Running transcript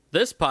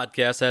This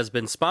podcast has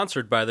been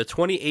sponsored by the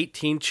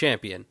 2018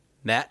 champion,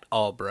 Matt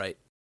Albright.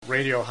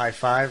 Radio high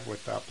five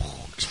with the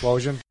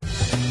explosion.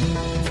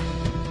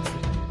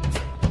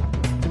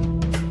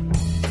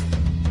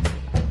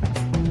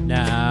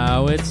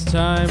 Now it's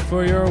time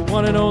for your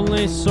one and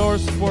only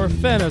source for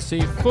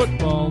fantasy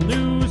football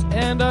news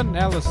and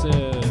analysis.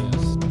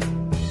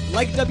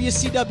 Like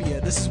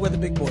WCW, this is where the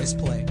big boys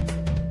play.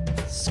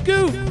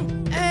 Scoop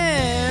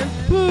and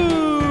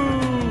Poop!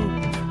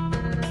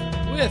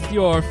 With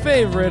your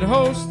favorite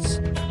hosts,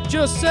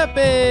 Giuseppe!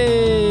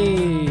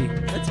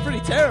 That's pretty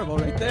terrible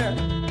right there.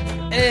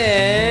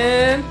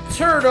 And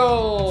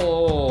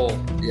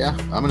Turtle! Yeah,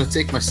 I'm going to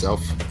take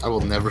myself. I will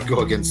never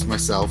go against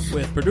myself.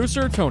 With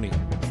producer Tony.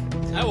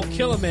 I will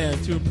kill a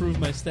man to improve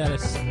my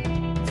status.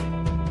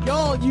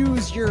 Y'all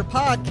use your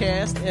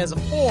podcast as a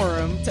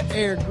forum to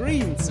air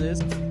grievances.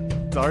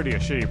 It's already a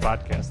shitty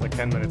podcast, like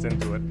 10 minutes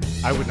into it.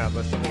 I would not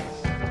listen to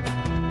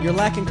this. You're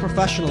lacking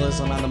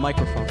professionalism on the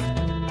microphone.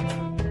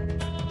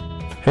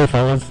 Hey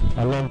fellas,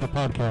 I love the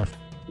podcast.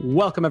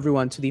 Welcome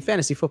everyone to the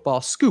Fantasy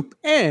Football Scoop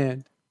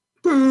and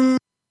Boop.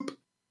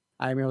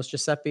 I'm your host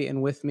Giuseppe,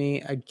 and with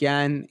me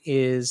again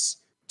is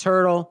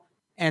Turtle.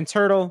 And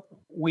Turtle,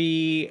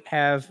 we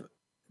have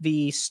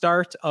the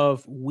start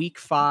of week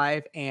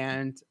 5,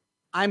 and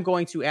I'm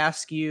going to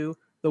ask you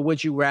the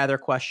would you rather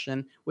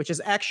question, which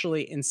is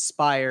actually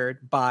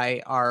inspired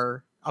by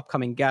our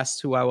upcoming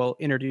guest, who I will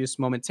introduce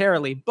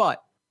momentarily,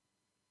 but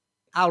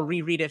I'll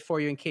reread it for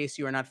you in case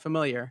you are not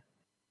familiar.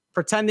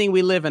 Pretending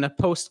we live in a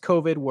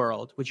post-COVID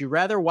world, would you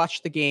rather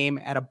watch the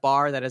game at a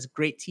bar that has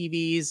great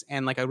TVs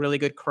and like a really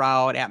good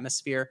crowd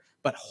atmosphere,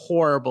 but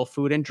horrible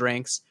food and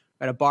drinks,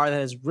 or at a bar that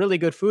has really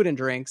good food and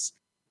drinks,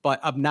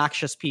 but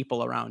obnoxious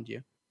people around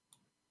you?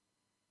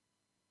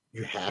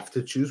 You have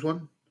to choose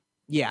one?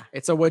 Yeah,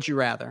 it's a would you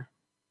rather.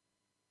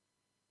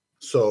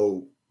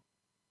 So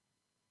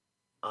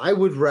I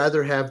would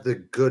rather have the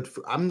good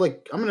I'm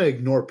going to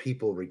ignore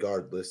people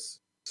regardless.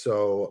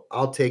 So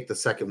I'll take the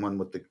second one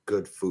with the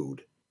good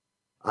food.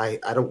 I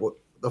don't, what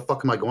the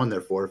fuck am I going there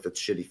for if it's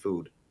shitty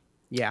food?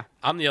 Yeah.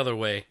 I'm the other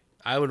way.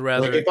 I would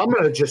rather... Like, if I'm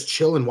going to just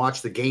chill and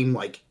watch the game,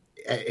 like,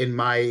 I'm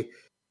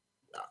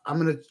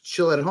going to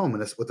chill at home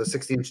with a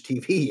 60-inch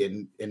TV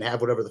and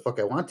have whatever the fuck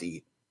I want to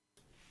eat.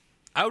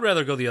 I would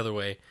rather go the other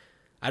way.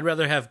 I'd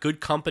rather have good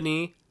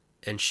company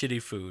and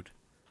shitty food.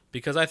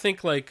 Because I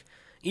think, like,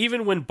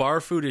 even when bar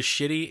food is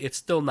shitty, it's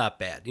still not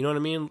bad. You know what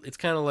I mean? It's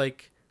kind of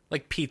like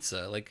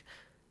pizza. Like,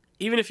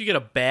 even if you get a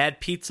bad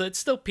pizza, it's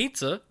still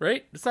pizza,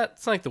 right? It's not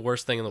like the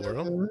worst thing in the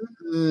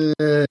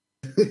world.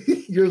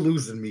 You're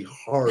losing me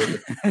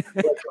hard.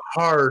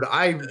 Hard.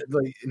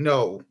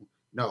 No.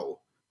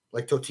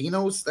 Like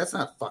Totino's, that's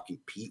not fucking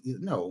pizza.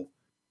 No.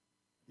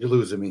 You're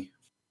losing me.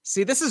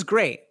 See, this is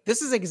great.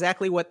 This is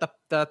exactly what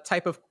this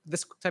type of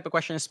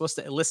question is supposed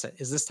to elicit,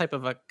 is this type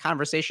of a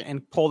conversation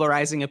and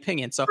polarizing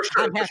opinion. So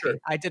sure, I'm happy. Sure.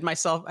 I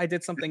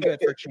did something good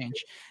for a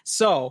change.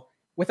 So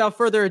without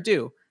further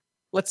ado,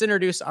 let's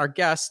introduce our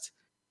guest,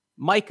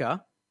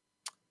 Micah.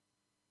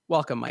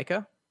 Welcome,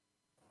 Micah.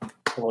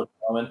 Hello,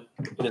 gentlemen.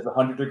 It is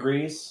 100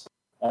 degrees,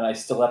 and I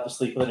still have to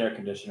sleep with an air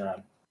conditioner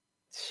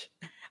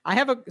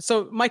on.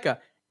 So, Micah,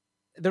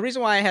 the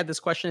reason why I had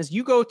this question is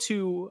you go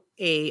to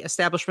a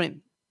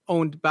establishment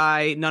owned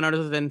by none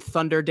other than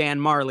Thunder Dan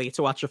Marley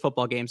to watch the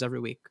football games every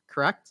week,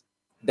 correct?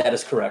 That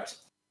is correct.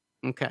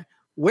 Okay.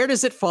 Where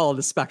does it fall on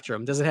the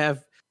spectrum? Does it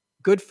have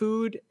good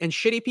food and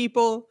shitty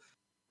people?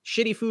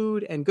 Shitty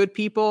food and good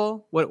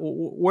people?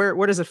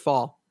 Where does it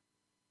fall?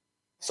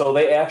 So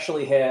they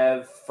actually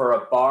have, for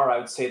a bar, I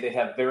would say they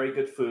have very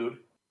good food.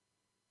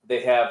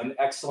 They have an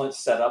excellent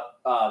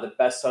setup, the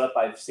best setup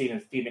I've seen in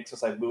Phoenix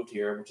since I've moved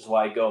here, which is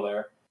why I go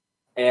there.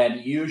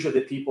 And usually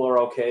the people are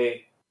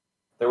okay.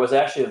 There was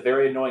actually a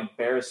very annoying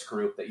Bears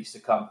group that used to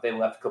come. They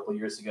left a couple of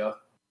years ago.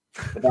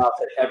 But now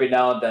every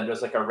now and then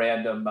there's like a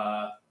random,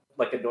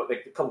 like a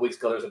couple weeks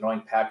ago, there's an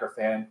annoying Packer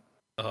fan.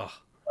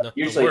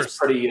 Usually it's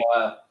pretty...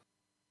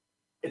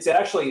 It's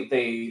actually,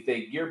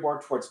 they gear more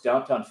towards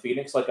downtown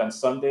Phoenix, like on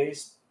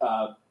Sundays,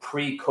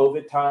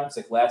 pre-COVID times,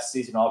 like last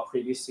season, all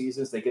previous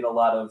seasons, they get a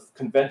lot of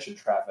convention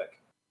traffic.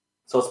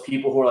 So it's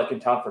people who are like in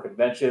town for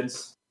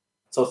conventions.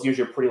 So it's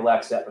usually a pretty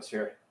lax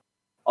atmosphere.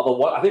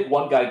 Although I think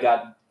one guy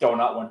got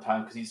thrown out one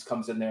time because he just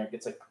comes in there and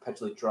gets like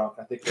perpetually drunk.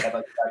 I think they had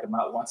like drag him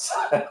out once.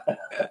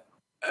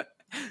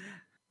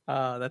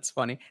 That's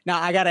funny. Now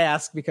I got to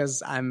ask,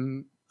 because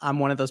I'm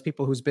one of those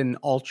people who's been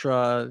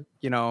ultra,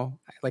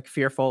 like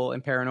fearful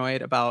and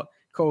paranoid about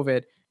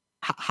COVID.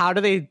 How do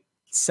they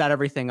set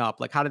everything up?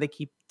 Like, how do they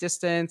keep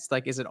distance?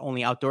 Like, is it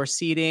only outdoor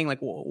seating? Like,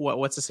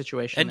 what's the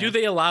situation? And do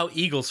they allow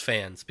Eagles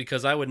fans?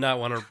 Because I would not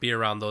want to be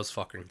around those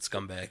fucking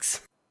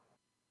scumbags.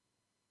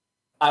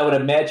 I would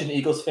imagine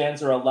Eagles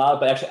fans are allowed,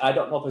 but actually, I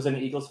don't know if there's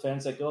any Eagles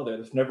fans that go there.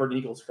 There's never an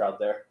Eagles crowd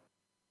there.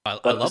 I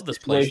love this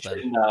place.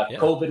 Then.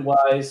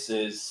 COVID-wise,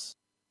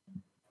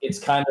 it's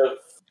kind of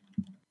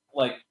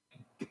like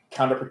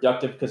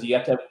counterproductive because you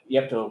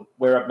have to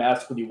wear a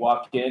mask when you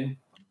walk in,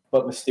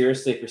 but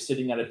mysteriously, if you're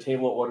sitting at a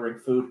table ordering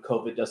food,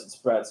 COVID doesn't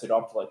spread, so you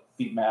don't have to like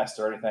be masked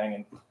or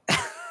anything.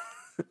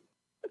 And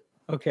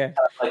Okay.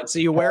 Like, So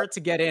you wear it to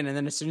get in, and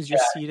then as soon as you're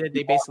Yeah. seated,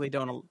 they basically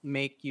don't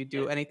make you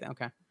do anything.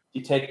 Okay.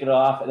 you take it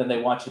off, and then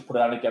they want you to put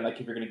it on again, like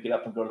if you're going to get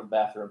up and go to the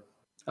bathroom.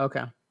 Okay.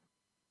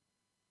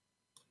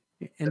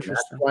 And that's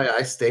Interesting. why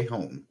I stay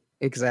home.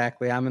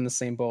 Exactly. I'm in the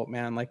same boat,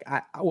 man. Like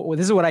well,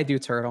 this is what I do,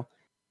 Turtle.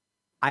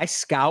 I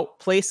scout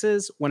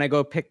places when I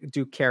go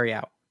do carry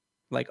out.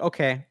 Like,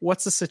 okay,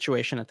 what's the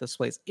situation at this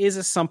place? Is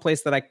it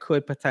someplace that I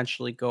could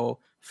potentially go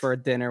for a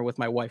dinner with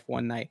my wife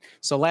one night?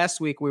 So last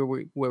week where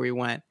we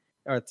went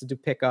or to do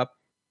pickup,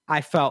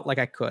 I felt like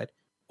I could.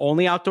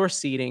 Only outdoor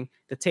seating.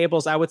 The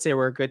tables, I would say,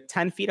 were a good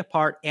 10 feet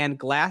apart and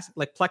glass,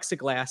 like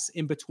plexiglass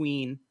in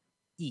between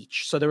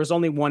each. So there was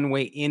only one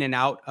way in and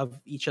out of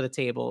each of the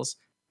tables.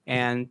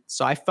 And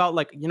so I felt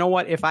like, you know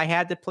what? If I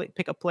had to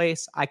pick a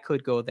place, I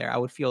could go there. I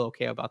would feel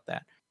okay about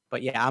that.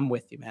 But yeah, I'm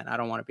with you, man. I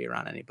don't want to be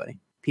around anybody.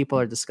 People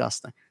are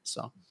disgusting.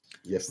 So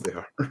Yes, they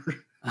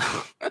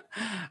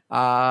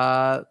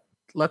are.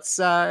 let's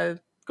go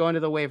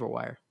into the waiver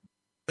wire.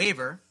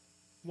 Waiver.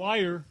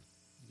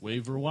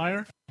 Waiver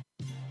wire.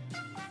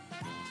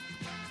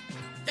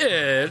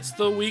 It's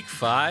the Week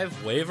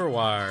 5 waiver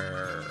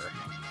wire.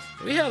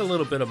 We had a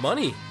little bit of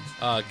money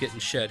getting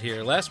shed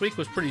here. Last week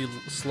was pretty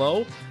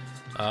slow.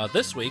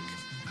 This week,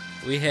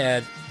 we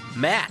had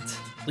Matt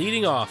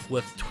leading off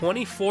with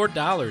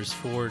 $24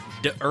 for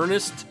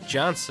Ernest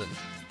Johnson,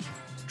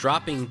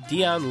 dropping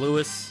Dion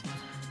Lewis.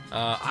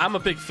 I'm a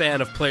big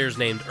fan of players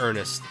named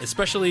Ernest,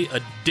 especially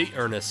a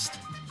Ernest.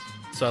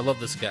 So I love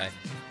this guy.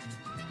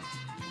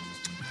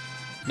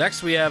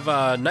 Next, we have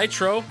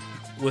Nitro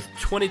with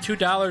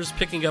 $22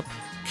 picking up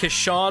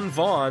Keyshawn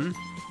Vaughn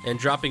and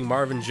dropping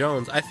Marvin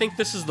Jones. I think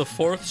this is the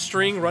fourth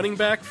string running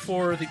back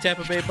for the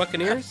Tampa Bay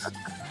Buccaneers.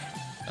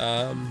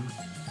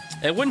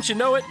 And wouldn't you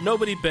know it,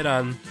 nobody bid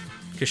on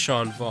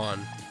Keyshawn Vaughn.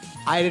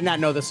 I did not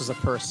know this was a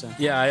person.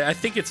 Yeah, I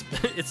think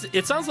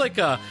it sounds like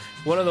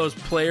one of those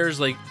players,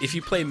 like if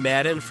you play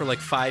Madden for like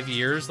 5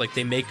 years, like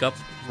they make up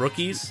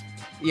rookies.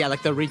 Yeah,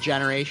 like the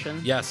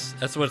regeneration. Yes,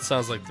 that's what it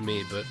sounds like to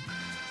me. But,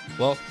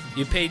 well,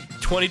 you paid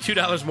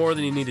 $22 more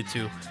than you needed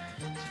to.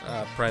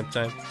 Prime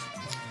time.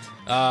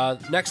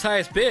 Next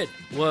highest bid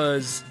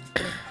was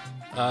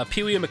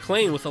Pee Wee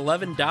McLean with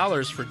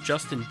 $11 for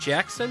Justin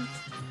Jackson.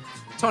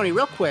 Tony,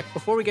 real quick,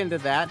 before we get into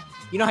that,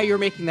 you know how you were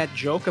making that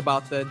joke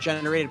about the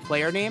generated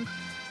player name?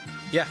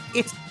 Yeah.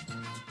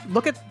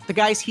 Look at the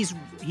guys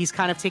he's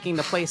kind of taking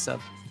the place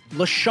of.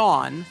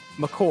 LaShawn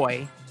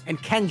McCoy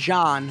and Ken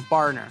John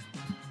Barner.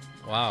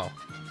 Wow.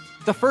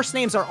 The first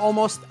names are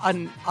almost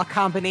a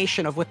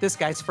combination of what this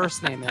guy's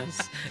first name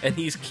is. And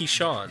he's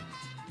Keyshawn.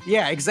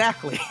 Yeah,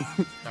 exactly.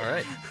 All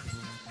right.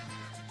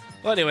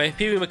 Well, anyway,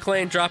 Pee Wee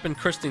McLean dropping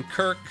Kristen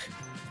Kirk,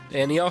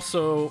 and he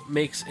also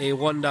makes a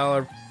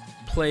 $1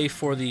 play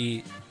for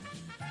the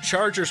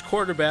Chargers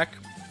quarterback,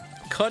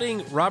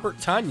 cutting Robert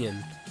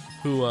Tonyan,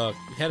 who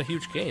had a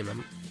huge game.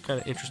 I'm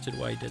kind of interested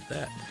why he did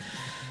that.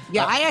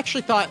 Yeah, I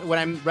actually thought when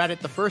I read it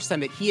the first time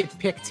that he had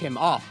picked him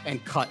up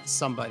and cut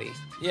somebody.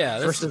 Yeah,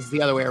 versus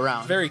the other way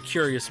around. Very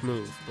curious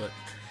move,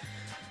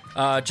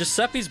 but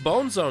Giuseppe's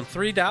Bone Zone,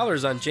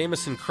 $3 on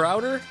Jamison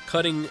Crowder,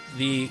 cutting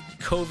the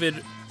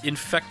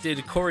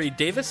COVID-infected Corey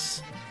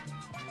Davis.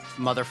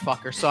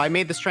 Motherfucker. So I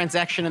made this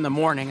transaction in the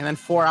morning, and then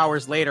 4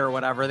 hours later or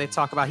whatever, they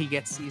talk about he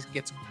gets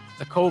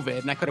the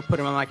COVID, and I could have put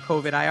him on my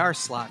COVID IR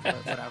slot, but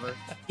whatever.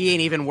 He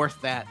ain't even worth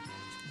that.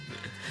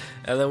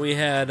 And then we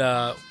had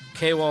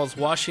K-Wall's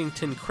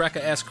Washington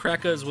Cracker-ass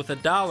Crackers with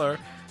 $1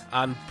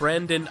 on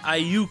Brandon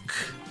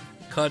Ayuk,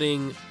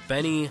 cutting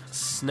Benny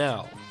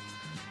Snell.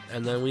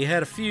 And then we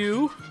had a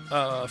few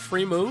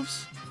free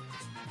moves.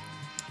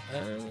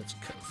 Let's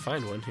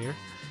find one here.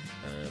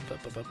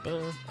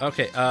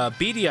 Okay,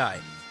 BDI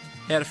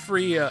had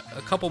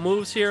a couple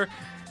moves here,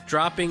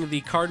 dropping the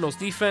Cardinals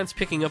defense,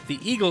 picking up the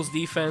Eagles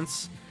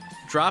defense,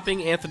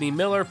 dropping Anthony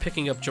Miller,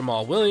 picking up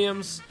Jamal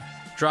Williams,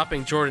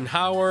 dropping Jordan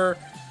Howard,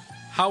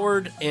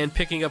 and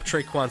picking up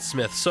Traquan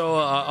Smith. So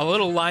a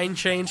little line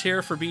change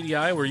here for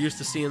BDI. We're used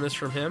to seeing this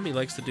from him. He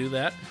likes to do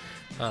that.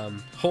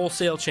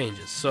 Wholesale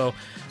changes. So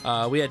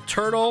we had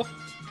Turtle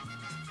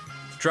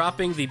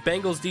dropping the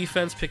Bengals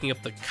defense, picking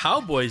up the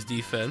Cowboys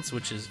defense,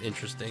 which is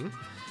interesting.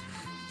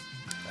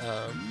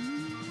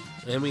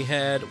 And we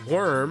had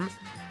Worm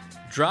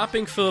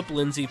dropping Philip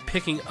Lindsay,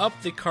 picking up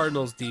the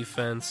Cardinals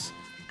defense,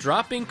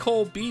 dropping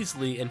Cole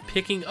Beasley, and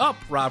picking up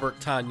Robert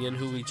Tonyan,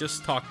 who we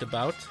just talked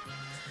about.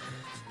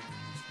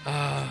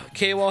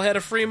 K-Wall had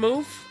a free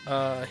move.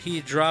 He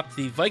dropped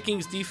the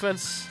Vikings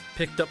defense,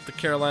 picked up the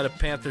Carolina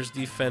Panthers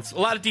defense. A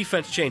lot of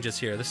defense changes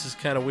here. This is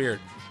kind of weird.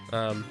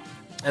 And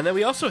then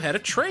we also had a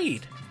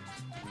trade.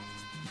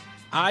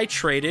 I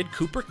traded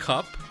Cooper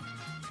Kupp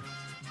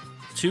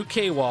to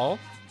K-Wall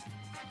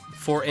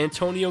for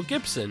Antonio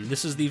Gibson.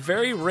 This is the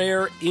very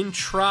rare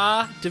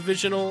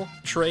intra-divisional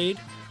trade.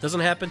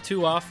 Doesn't happen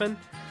too often.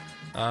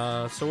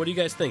 So what do you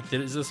guys think?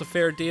 Is this a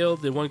fair deal?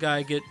 Did one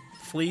guy get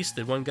fleeced?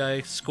 Did one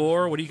guy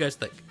score? What do you guys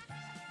think?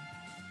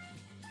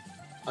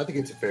 I think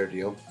it's a fair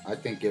deal. I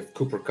think if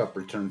Cooper Kupp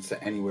returns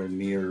to anywhere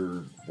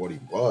near what he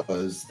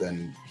was,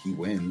 then he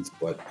wins.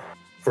 But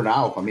for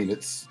now, I mean,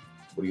 it's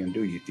what are you gonna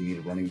do? You need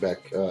a running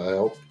back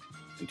help.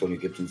 Antonio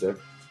Gibson's there.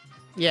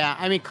 Yeah,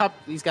 I mean, Cup,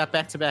 he's got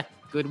back-to-back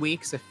good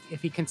weeks.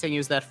 If he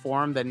continues that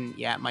form, then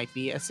yeah, it might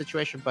be a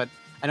situation. But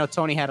I know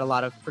Tony had a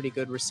lot of pretty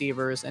good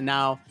receivers, and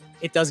now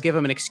it does give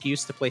him an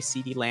excuse to play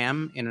CeeDee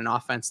Lamb in an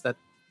offense that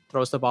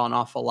throws the ball an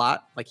awful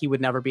lot. Like, he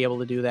would never be able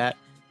to do that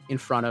in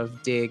front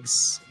of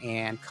Diggs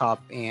and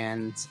Cup,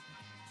 and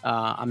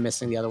I'm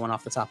missing the other one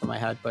off the top of my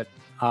head, but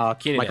Michael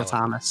Allen.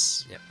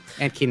 Thomas Yep.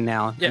 and Keenan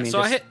Allen. Yeah, I mean,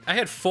 so just- I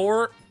had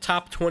 4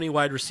 top 20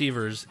 wide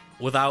receivers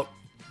without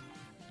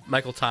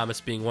Michael Thomas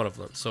being one of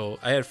them. So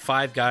I had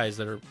 5 guys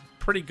that are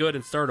pretty good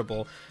and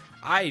startable.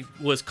 I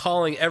was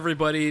calling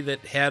everybody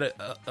that had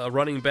a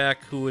running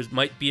back who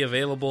might be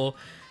available.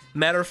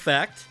 Matter of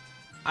fact,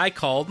 I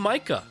called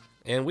Micah,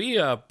 and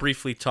we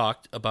briefly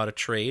talked about a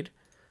trade,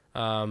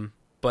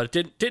 but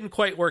it didn't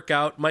quite work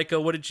out. Micah,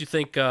 what did you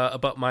think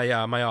about my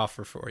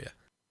offer for you?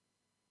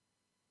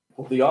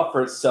 Well, the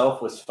offer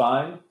itself was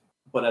fine,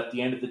 but at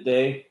the end of the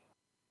day,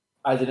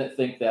 I didn't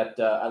think that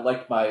I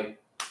liked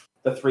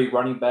the 3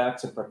 running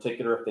backs in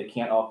particular. If they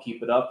can't all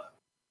keep it up,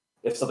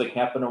 if something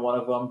happened to one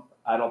of them,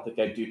 I don't think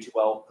I'd do too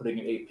well putting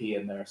an AP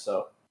in there.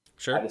 So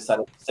Sure. I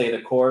decided to stay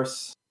the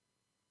course.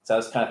 So I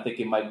was kind of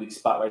thinking my weak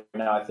spot right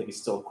now, I think he's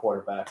still a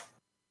quarterback.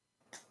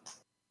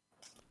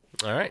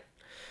 All right.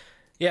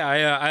 Yeah,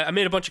 I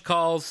made a bunch of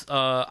calls.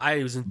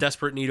 I was in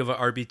desperate need of an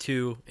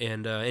RB2,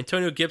 and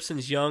Antonio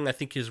Gibson's young. I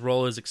think his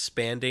role is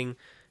expanding.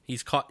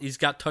 He's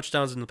got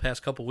touchdowns in the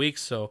past couple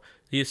weeks, so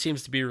he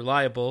seems to be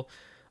reliable.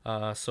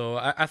 So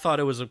I thought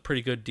it was a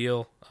pretty good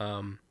deal.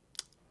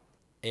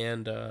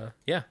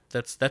 Yeah,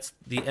 that's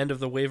the end of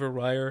the waiver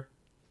wire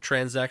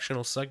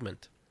transactional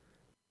segment.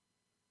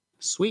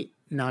 Sweet.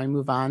 Now I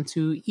move on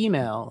to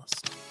emails.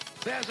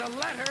 There's a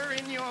letter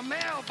in your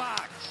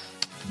mailbox.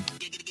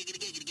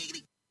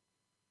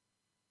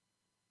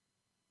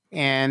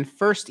 And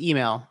first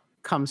email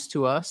comes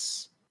to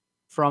us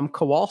from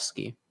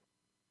Kowalski.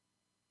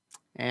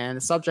 And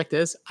the subject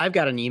is, I've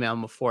got an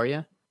email for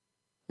you.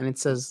 And it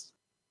says,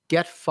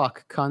 get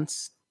fuck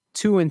cunts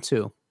 2 and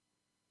 2.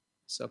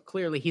 So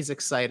clearly he's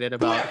excited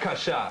about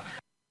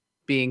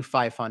being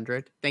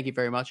 500. Thank you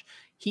very much.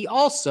 He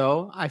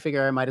also, I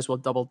figure I might as well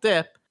double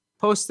dip,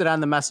 posted on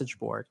the message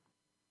board.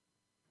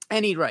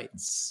 And he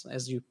writes,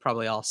 as you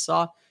probably all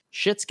saw,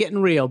 shit's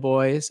getting real,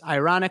 boys.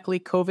 Ironically,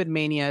 COVID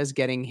mania is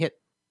going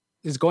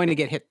to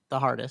get hit the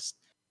hardest.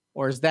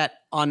 Or is that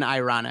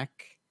unironic?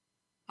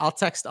 I'll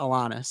text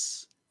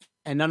Alanis.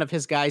 And none of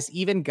his guys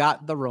even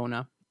got the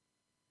Rona.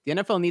 The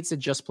NFL needs to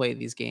just play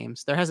these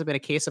games. There hasn't been a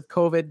case of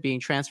COVID being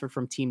transferred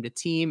from team to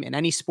team in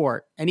any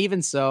sport. And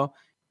even so,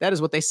 that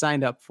is what they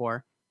signed up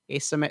for.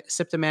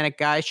 Asymptomatic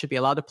guys should be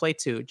allowed to play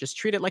too. Just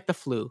treat it like the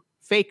flu.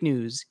 Fake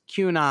news.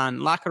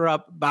 QAnon. Lock her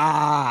up.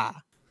 Bah.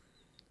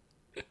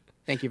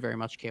 Thank you very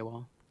much,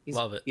 K-Wall.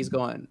 Love it. He's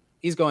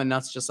going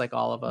nuts just like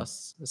all of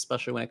us,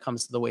 especially when it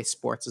comes to the way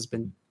sports has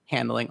been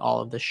handling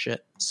all of this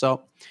shit.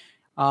 So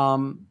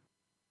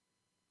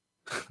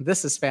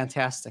this is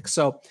fantastic.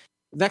 So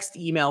next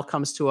email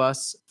comes to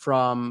us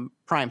from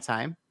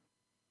Primetime.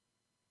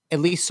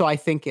 At least so I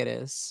think it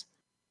is.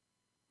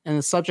 And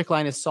the subject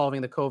line is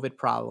solving the COVID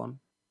problem.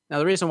 Now,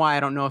 the reason why I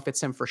don't know if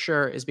it's him for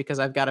sure is because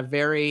I've got a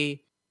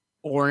very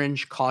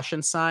orange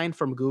caution sign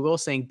from Google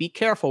saying, be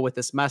careful with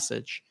this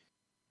message.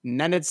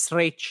 Nenad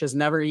Srach has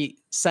never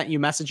sent you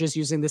messages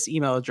using this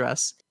email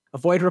address.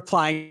 Avoid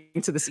replying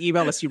to this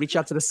email unless you reach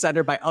out to the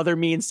sender by other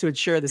means to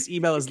ensure this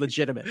email is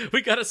legitimate.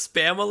 We got a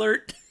spam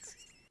alert?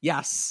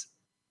 Yes.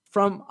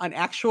 From an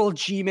actual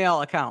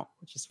Gmail account,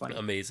 which is funny.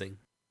 Amazing.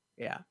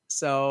 Yeah.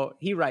 So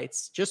he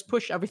writes, just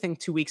push everything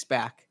 2 weeks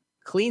back.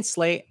 Clean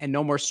slate and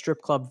no more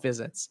strip club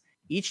visits.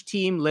 Each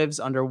team lives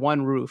under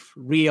one roof,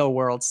 real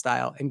world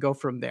style, and go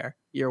from there.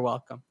 You're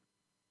welcome.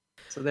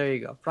 So there you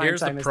go. Here's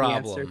the time is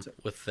problem the answer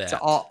with that. to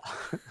all.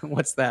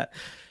 What's that?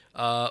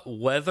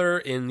 Weather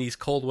in these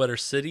cold weather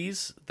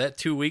cities, that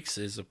 2 weeks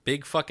is a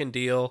big fucking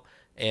deal,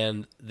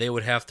 and they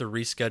would have to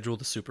reschedule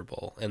the Super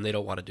Bowl, and they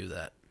don't want to do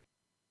that.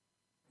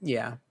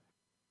 Yeah.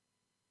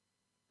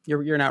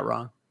 You're not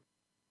wrong.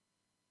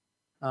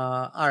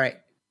 All right.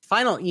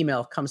 Final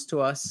email comes to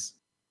us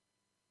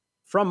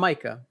from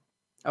Micah.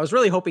 I was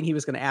really hoping he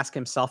was going to ask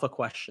himself a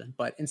question,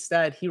 but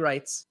instead he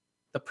writes,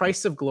 "The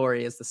price of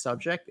glory" is the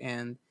subject,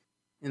 and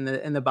in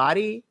the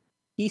body,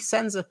 he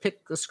sends a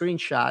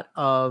screenshot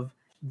of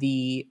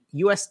the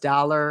US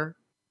dollar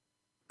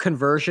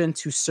conversion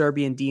to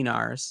Serbian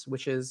dinars,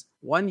 which is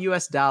 $1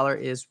 US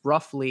is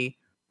roughly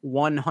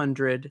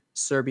 100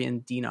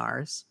 Serbian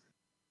dinars.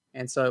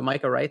 And so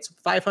Micah writes,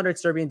 500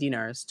 Serbian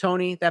dinars.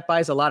 Tony, that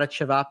buys a lot of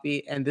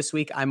cevapi, and this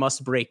week I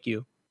must break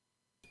you.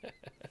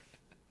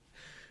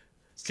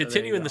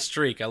 Continuing the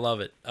streak, I love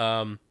it.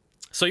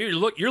 So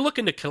you're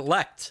looking to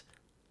collect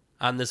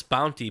on this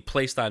bounty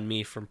placed on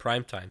me from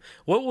Primetime.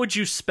 What would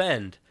you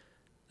spend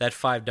that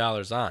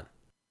 $5 on?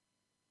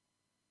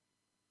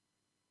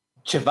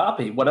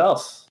 Cevapi, what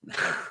else?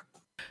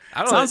 I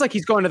don't Sounds like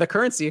he's going to the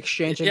currency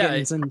exchange and Yeah,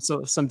 getting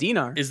some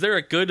dinar. Is there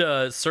a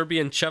good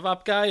Serbian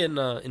Chevap guy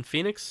in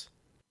Phoenix?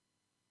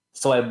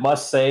 So I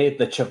must say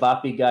the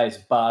Chavapi guy is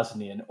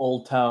Bosnian,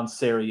 Old Town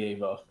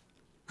Sarajevo.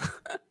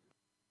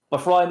 But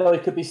for all I know,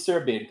 it could be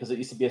Serbian because it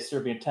used to be a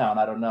Serbian town.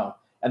 I don't know.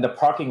 And the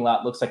parking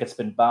lot looks like it's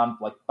been bombed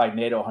like by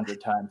NATO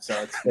 100 times.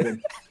 So it's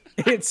fitting.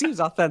 It seems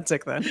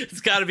authentic then.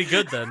 It's got to be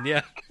good then,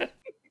 yeah.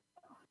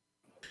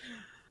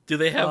 Do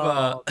they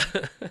have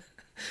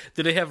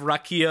do they have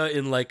rakia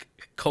in like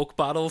Coke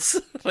bottles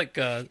like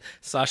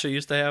Sasha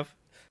used to have?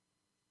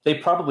 They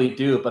probably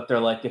do, but they're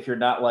like, if you're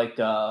not like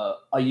a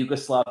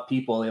Yugoslav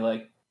people,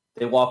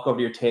 they walk over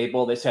to your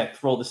table, they say,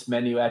 throw this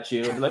menu at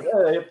you, and they're like,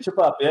 hey, chip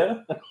up, yeah?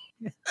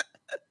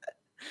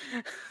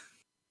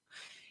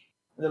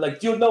 They're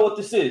like, do you know what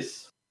this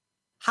is?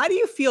 How do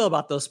you feel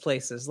about those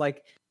places?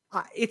 Like,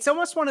 it's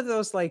almost one of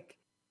those, like,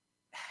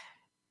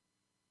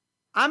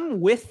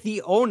 I'm with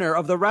the owner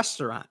of the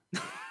restaurant.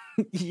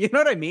 You know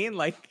what I mean?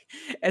 Like,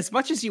 as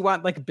much as you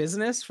want, like,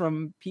 business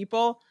from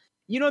people,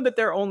 you know that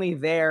they're only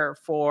there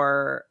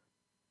for,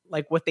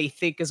 like, what they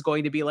think is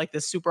going to be, like,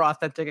 this super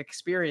authentic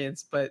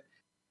experience, but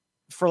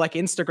for, like,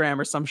 Instagram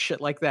or some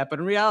shit like that. But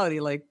in reality,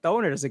 like, the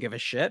owner doesn't give a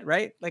shit,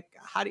 right? Like,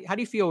 how do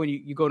you feel when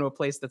you go to a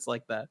place that's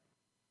like that?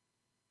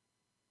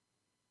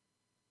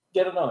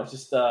 Yeah, I don't know. It's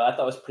just I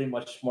thought it was pretty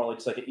much more like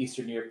just like an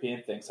Eastern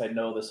European thing. So I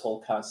know this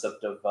whole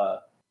concept of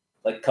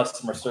like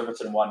customer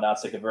service and whatnot.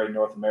 It's like a very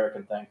North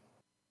American thing.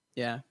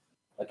 Yeah.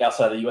 Like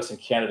outside of the U.S. and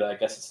Canada, I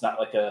guess it's not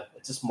like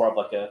it's just more of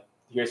like a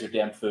here's your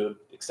damn food,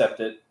 accept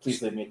it.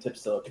 Please leave me a tip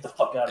still. Get the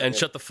fuck out of here. And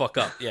shut the fuck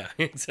up. Yeah,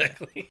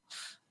 exactly.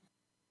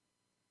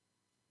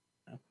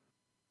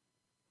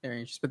 Very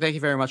interesting. But thank you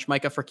very much,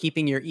 Micah, for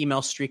keeping your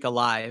email streak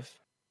alive,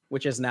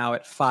 which is now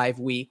at 5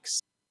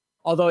 weeks.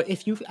 Although I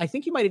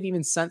think you might have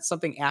even sent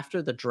something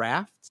after the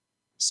draft.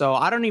 So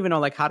I don't even know,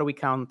 like, how do we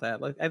count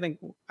that? Like, I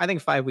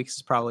think 5 weeks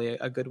is probably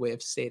a good way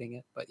of stating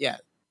it. But yeah,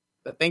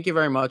 but thank you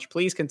very much.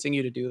 Please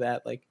continue to do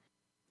that. Like,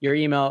 your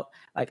email,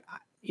 like,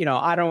 you know,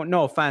 I don't,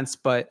 no offense,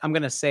 but I'm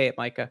going to say it,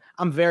 Micah.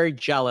 I'm very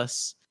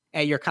jealous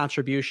at your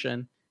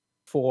contribution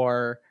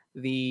for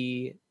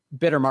the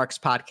Bitter Marks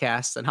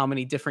podcast and how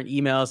many different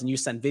emails, and you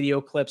send video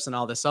clips and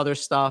all this other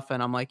stuff.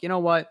 And I'm like, you know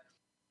what?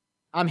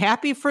 I'm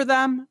happy for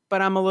them,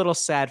 but I'm a little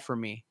sad for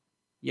me,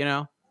 you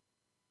know?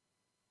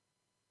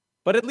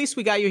 But at least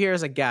we got you here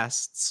as a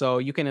guest, so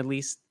you can at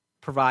least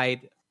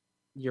provide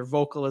your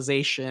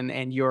vocalization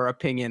and your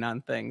opinion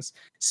on things.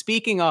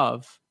 Speaking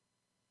of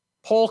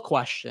poll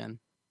question,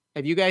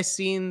 have you guys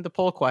seen the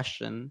poll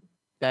question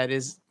that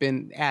has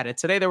been added?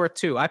 Today there were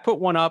 2. I put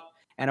one up,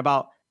 and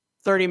about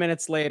 30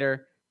 minutes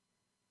later,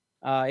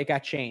 it got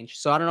changed.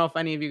 So I don't know if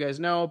any of you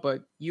guys know,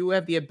 but you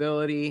have the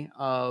ability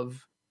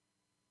of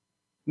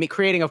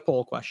creating a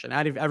poll question.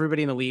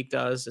 Everybody in the league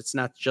does. It's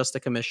not just a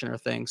commissioner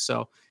thing.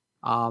 So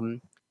a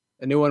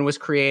new one was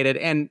created.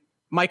 And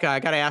Micah, I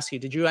got to ask you,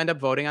 did you end up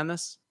voting on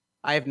this?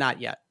 I have not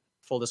yet.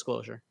 Full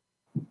disclosure.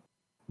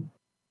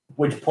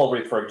 Which poll are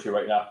you referring to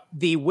right now?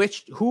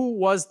 Who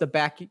was the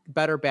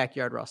better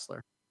backyard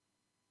wrestler?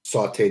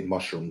 Sauteed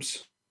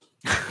mushrooms.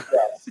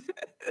 Yes.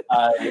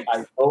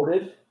 I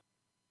voted,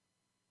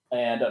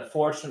 and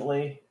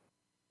unfortunately,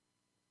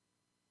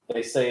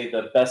 they say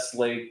the best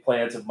laid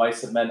plans of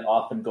mice and men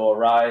often go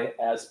awry,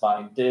 as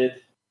mine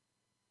did.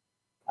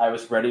 I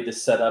was ready to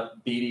set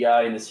up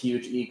BDI and his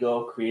huge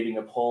ego, creating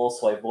a poll,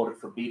 so I voted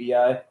for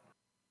BDI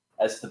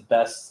as the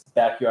best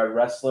backyard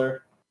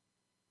wrestler.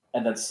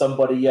 And then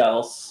somebody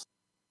else,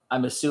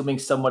 I'm assuming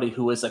somebody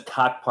who is a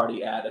cock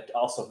party addict,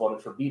 also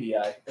voted for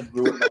BDI and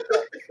ruined my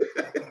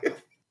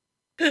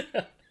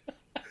bet.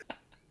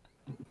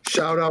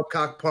 Shout out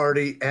cock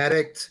party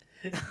addict.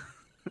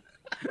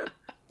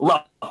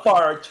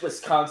 Lafarge,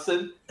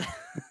 Wisconsin.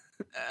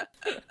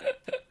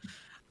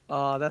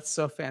 Oh, that's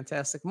so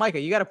fantastic. Micah,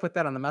 you got to put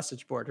that on the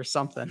message board or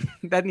something.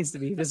 That needs to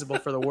be visible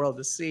for the world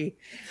to see.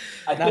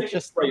 I think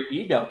just where your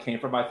email came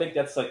from. I think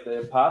that's like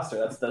the imposter.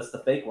 That's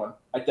the fake one.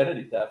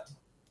 Identity theft.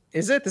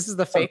 Is it? This is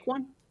the fake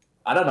one?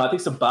 I don't know. I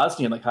think some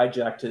Bosnian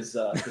hijacked his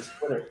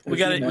Twitter. We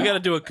got to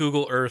do a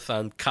Google Earth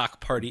on cock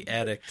party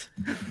addict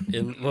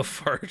in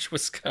Lafarge,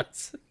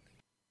 Wisconsin.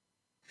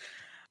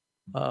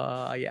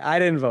 Yeah, I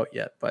didn't vote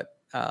yet, but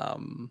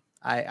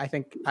I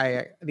think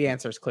the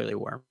answer is clearly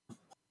Worm.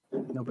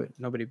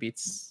 Nobody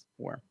beats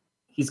Worm.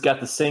 He's got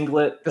the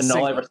singlet, and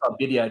all I ever saw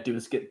BDI do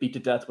is get beat to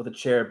death with a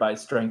chair by a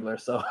strangler.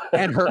 So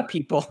and hurt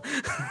people.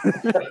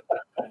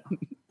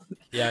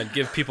 Yeah, and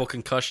give people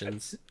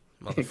concussions.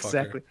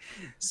 Exactly.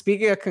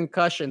 Speaking of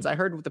concussions, I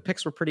heard the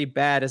picks were pretty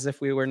bad, as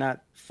if we were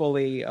not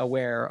fully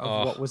aware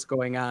of what was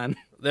going on.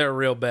 They're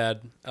real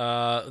bad.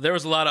 There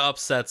was a lot of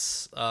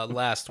upsets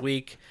last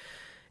week,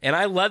 and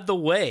I led the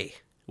way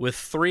with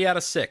 3 out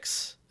of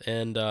 6.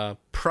 And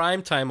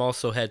Primetime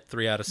also had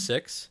 3 out of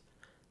 6.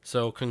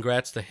 So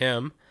congrats to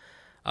him.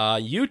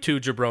 You two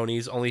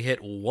jabronis only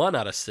hit 1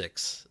 out of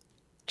 6.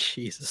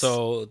 Jesus.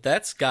 So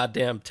that's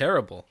goddamn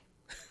terrible.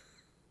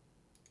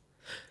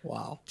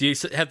 Wow. Do you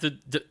have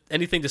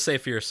anything to say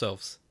for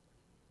yourselves?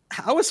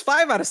 I was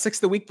 5 out of 6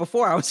 the week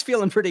before. I was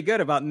feeling pretty good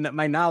about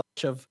my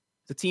knowledge of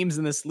the teams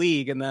in this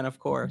league. And then, of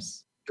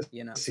course,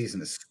 This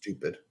season is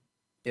stupid.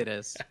 It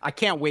is. I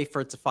can't wait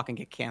for it to fucking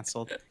get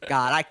canceled.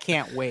 God, I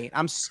can't wait.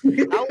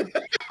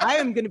 I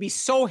am going to be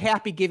so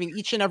happy giving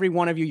each and every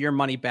one of you your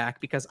money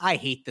back because I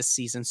hate this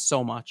season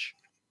so much.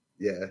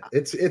 Yeah,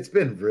 it's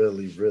been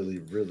really, really,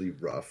 really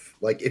rough.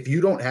 Like, if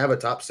you don't have a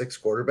top 6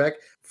 quarterback,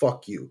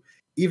 fuck you.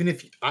 Even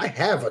if I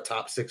have a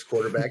top 6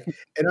 quarterback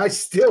and I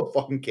still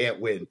fucking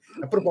can't win.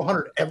 I put up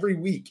 100 every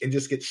week and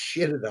just get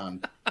shitted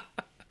on.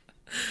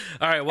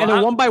 All right. Well, and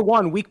then one by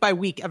one, week by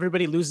week,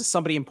 everybody loses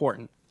somebody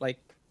important. Like,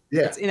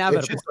 yeah, it's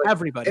inevitable. It's like,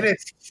 everybody. And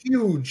it's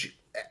huge,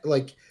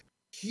 like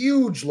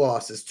huge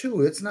losses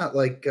too. It's not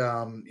like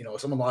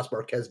someone lost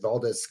Marquez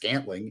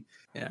Valdez-Scantling.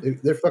 Yeah,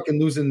 they're fucking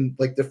losing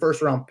like the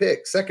first round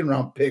pick, second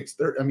round picks.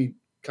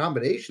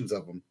 Combinations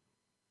of them.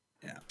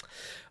 Yeah.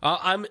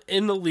 I'm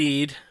in the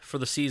lead for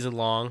the season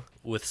long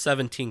with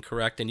 17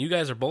 correct, and you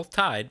guys are both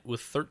tied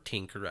with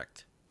 13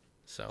 correct.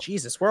 So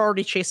Jesus, we're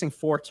already chasing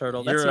 4,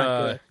 Turtle. That's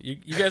not good.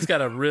 You guys got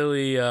to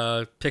really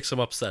pick some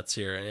upsets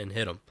here and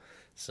hit them.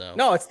 So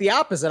no, it's the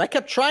opposite. I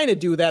kept trying to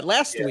do that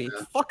last week.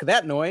 Fuck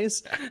that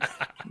noise.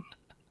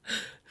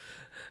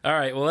 All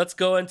right, well, let's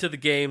go into the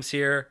games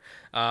here.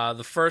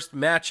 The first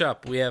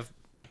matchup, we have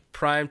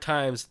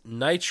Primetime's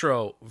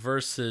Nitro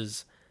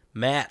versus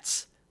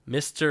Matt's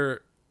Mr.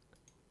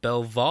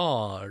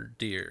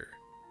 Belvedere.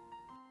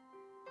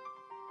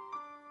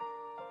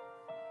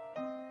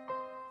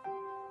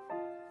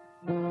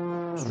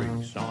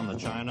 Streaks on the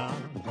china,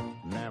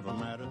 never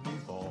mattered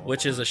before.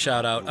 Which is a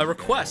shout out, a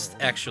request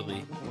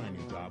actually.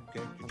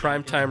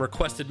 Primetime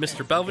requested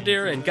Mr.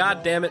 Belvedere, and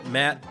goddamn it,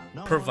 Matt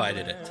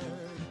provided it.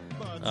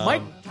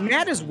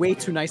 Matt is way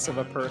too nice of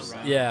a person.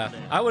 Yeah,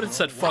 I would have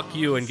said fuck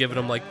you and given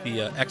him like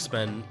the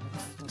X-Men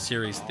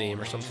series theme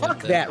or something. Fuck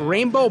like that.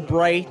 Rainbow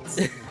Bright.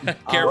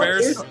 Care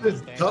Bears. What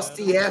is this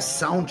dusty ass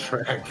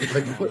soundtrack?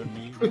 Like,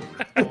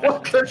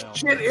 what the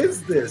shit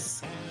is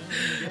this?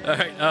 All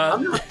right,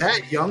 I'm not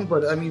that young,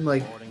 but I mean,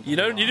 like, you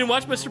didn't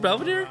watch Mr.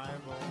 Belvedere?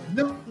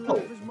 No.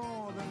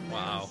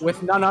 Wow.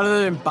 With none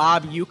other than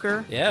Bob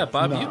Uecker. Yeah,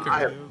 Bob Uecker. I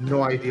have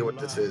no idea what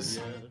this is.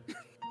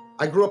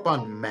 I grew up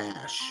on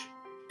MASH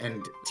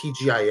and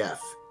TGIF.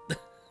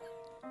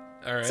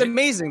 All right. It's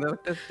amazing though.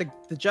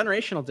 The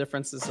generational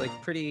difference is like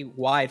pretty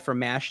wide from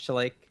MASH to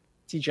like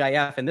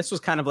TGIF, and this was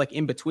kind of like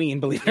in between.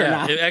 Believe it or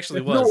not, it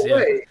actually was. No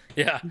way.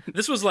 Yeah,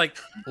 this was like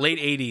late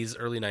 '80s,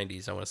 early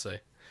 '90s. I want to say.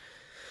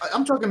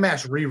 I'm talking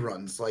MASH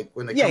reruns, like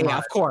when they come yeah, on.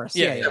 of course,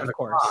 yeah, of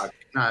course.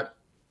 Not.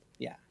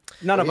 Yeah,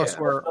 none of us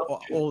were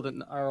old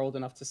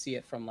enough to see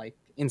it from like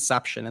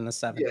inception in the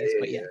 '70s.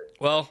 But yeah.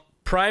 Well,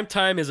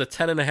 Primetime is a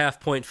 10.5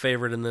 point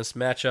favorite in this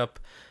matchup.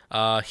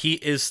 He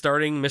is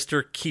starting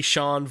Mr.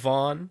 Keyshawn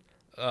Vaughn.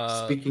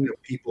 Speaking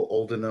of people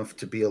old enough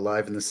to be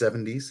alive in the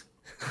 70s.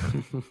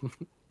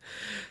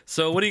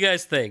 So what do you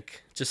guys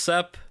think?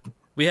 Giuseppe,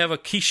 we have a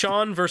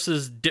Keyshawn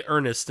versus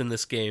Ernest in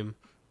this game.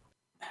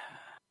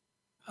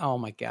 Oh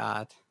my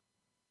God.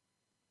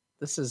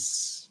 This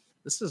is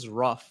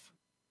rough.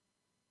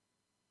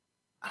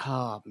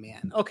 Oh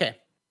man. Okay.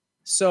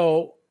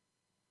 So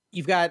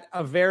you've got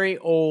a very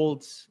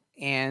old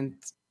and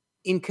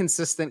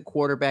inconsistent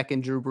quarterback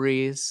in Drew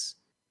Brees.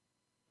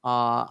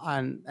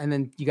 And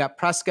then you got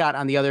Prescott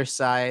on the other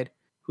side,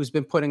 who's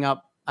been putting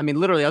up, I mean,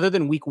 literally, other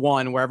than week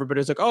 1, where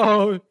everybody's like,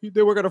 oh,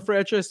 they were going to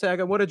franchise tag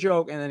him. What a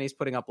joke. And then he's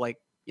putting up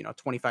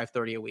 25,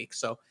 30 a week.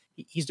 So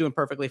he's doing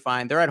perfectly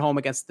fine. They're at home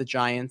against the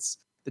Giants.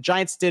 The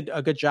Giants did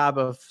a good job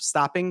of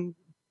stopping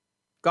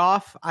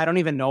Goff. I don't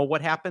even know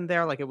what happened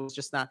there. Like, it was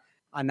just not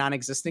a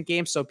non-existent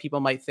game. So people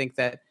might think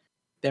that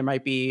there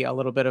might be a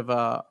little bit of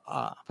a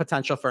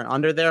potential for an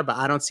under there, but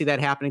I don't see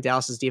that happening.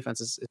 Dallas's defense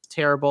is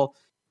terrible.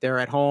 They're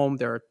at home.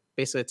 They're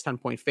basically a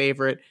 10-point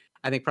favorite.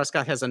 I think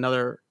Prescott has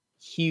another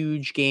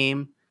huge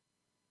game.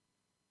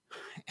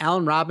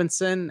 Allen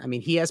Robinson, I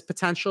mean, he has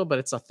potential, but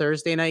it's a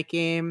Thursday night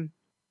game.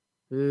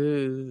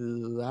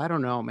 Ooh, I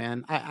don't know,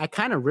 man. I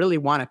kind of really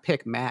want to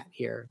pick Matt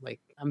here. Like,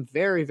 I'm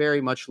very,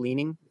 very much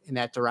leaning in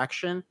that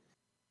direction,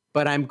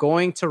 but I'm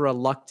going to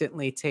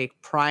reluctantly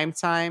take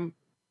Primetime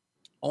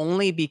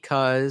only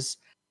because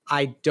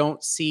I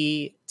don't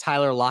see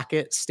Tyler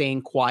Lockett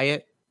staying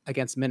quiet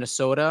against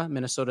Minnesota.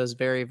 Minnesota is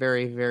very,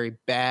 very, very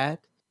bad.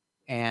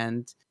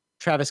 And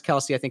Travis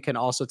Kelce, I think, can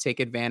also take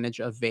advantage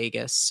of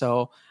Vegas.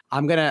 So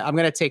I'm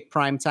gonna take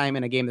Primetime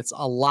in a game that's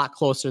a lot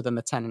closer than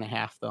the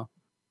 10.5, though.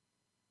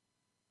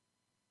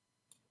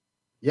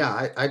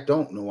 Yeah, I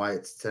don't know why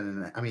it's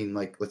 10.5. I mean,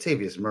 like,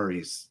 Latavius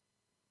Murray's.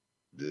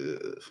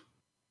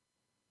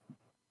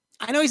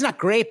 I know he's not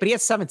great, but he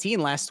had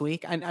 17 last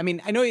week. I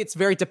mean, I know it's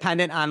very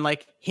dependent on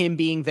like him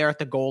being there at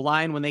the goal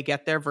line when they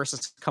get there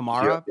versus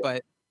Kamara,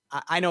 but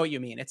I know what you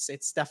mean.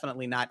 It's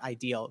definitely not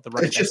ideal. The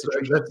running back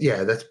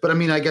situation. But I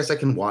mean, I guess I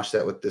can wash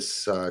that with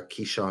this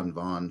Keyshawn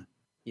Vaughn.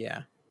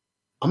 Yeah,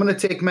 I'm gonna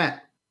take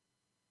Matt.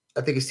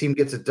 I think his team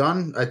gets it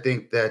done. I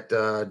think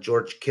that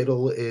George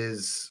Kittle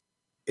is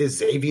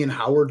Xavier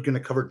Howard going to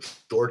cover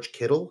George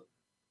Kittle?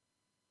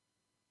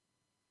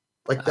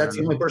 Like, that's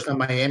the only person in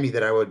Miami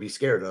that I would be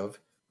scared of.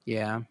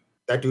 Yeah.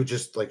 That dude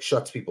just, like,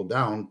 shuts people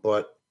down.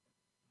 But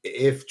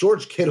if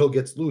George Kittle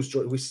gets loose,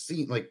 we've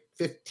seen like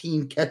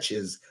 15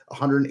 catches,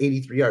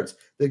 183 yards.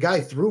 The guy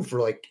threw for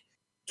like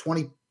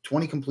 20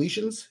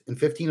 completions, and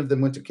 15 of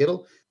them went to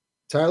Kittle.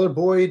 Tyler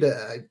Boyd,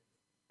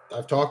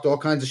 I've talked all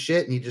kinds of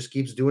shit, and he just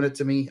keeps doing it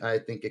to me. I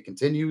think it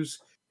continues.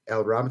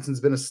 Al Robinson's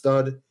been a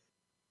stud.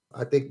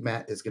 I think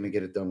Matt is going to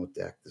get it done with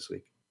Dak this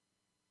week.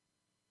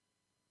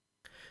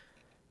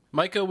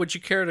 Micah, would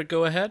you care to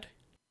go ahead?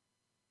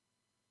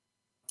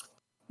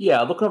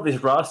 Yeah, looking over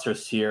these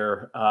rosters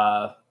here,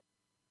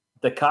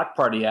 the cock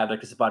party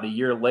addict is about a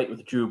year late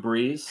with Drew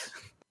Brees.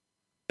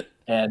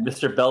 And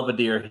Mr.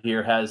 Belvedere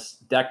here has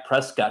Dak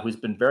Prescott, who's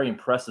been very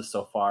impressive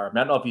so far. I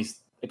don't know if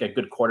he's like a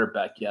good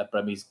quarterback yet,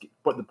 but he's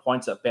putting the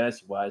points up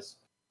fantasy-wise.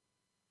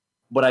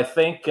 But I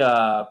think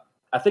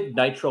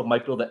Nitro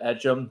might be able to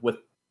edge him with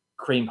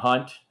Kareem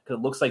Hunt, because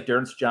it looks like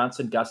D'Ernest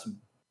Johnson got some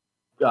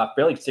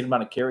fairly significant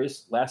amount of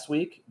carries last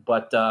week,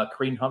 but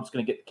Kareem Hunt's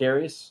going to get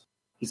carries.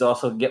 He's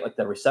also going to get like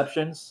the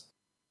receptions.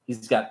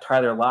 He's got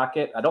Tyler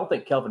Lockett. I don't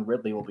think Calvin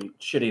Ridley will be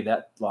shitty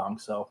that long,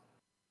 so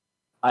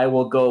I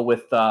will go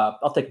with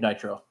I'll take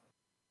Nitro.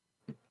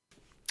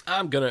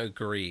 I'm gonna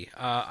agree.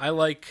 I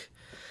like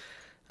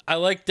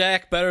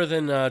Dak better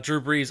than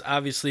Drew Brees,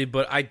 obviously,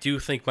 but I do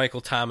think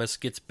Michael Thomas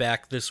gets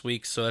back this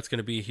week, so that's going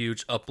to be a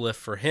huge uplift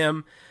for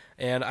him.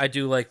 And I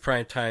do like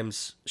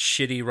Primetime's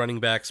shitty running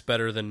backs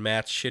better than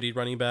Matt's shitty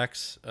running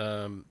backs.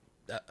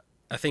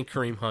 I think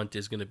Kareem Hunt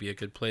is going to be a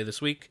good play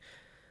this week.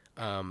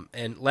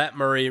 And Lat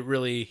Murray,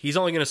 really, he's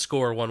only going to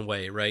score one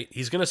way, right?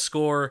 He's going to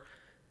score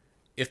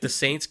if the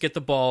Saints get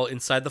the ball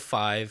inside the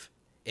 5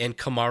 and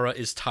Kamara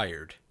is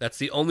tired. That's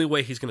the only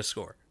way he's going to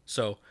score.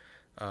 So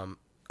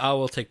I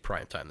will take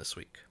Primetime this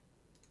week.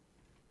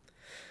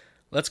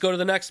 Let's go to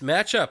the next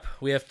matchup.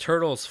 We have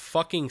Turtles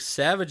fucking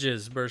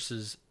Savages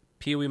versus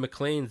Pee Wee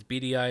McLean's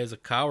BDI is a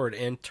Coward,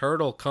 and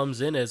Turtle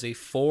comes in as a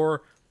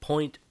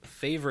 4-point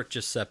favorite,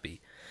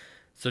 Giuseppe.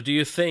 So do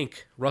you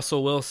think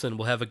Russell Wilson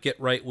will have a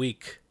get-right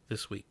week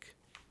this week?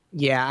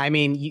 Yeah, I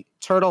mean,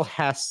 Turtle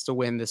has to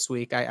win this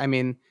week. I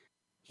mean,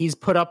 he's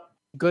put up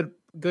good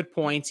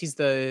points. He's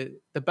the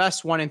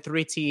best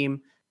 1-3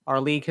 team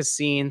our league has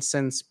seen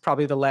since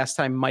probably the last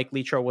time Mike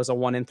Leachro was a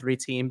 1-3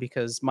 team,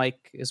 because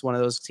Mike is one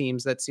of those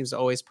teams that seems to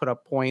always put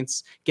up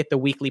points, get the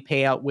weekly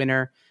payout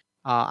winner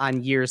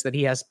on years that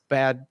he has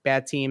bad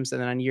teams,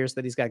 and then on years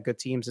that he's got good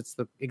teams, it's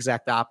the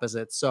exact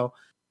opposite. So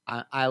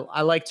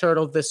I like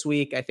Turtle this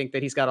week. I think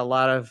that he's got a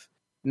lot of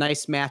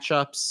nice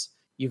matchups.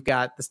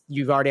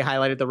 You've already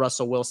highlighted the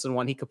Russell Wilson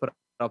one. He could put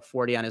up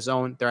 40 on his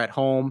own. They're at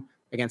home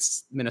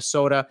against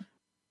Minnesota.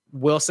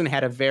 Wilson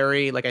had a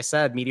very, like I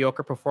said,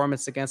 mediocre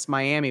performance against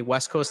Miami,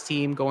 West Coast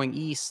team going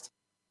east.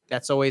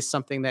 That's always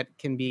something that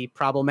can be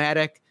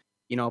problematic.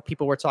 You know,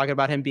 people were talking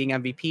about him being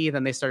MVP.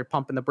 Then they started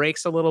pumping the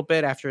brakes a little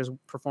bit after his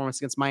performance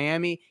against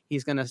Miami.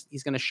 He's gonna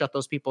shut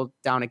those people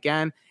down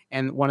again.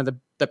 And one of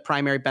the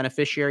primary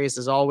beneficiaries,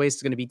 as always,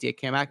 is going to be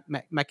DK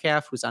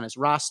Metcalf, who's on his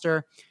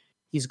roster.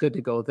 He's good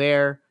to go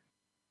there.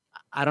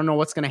 I don't know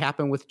what's going to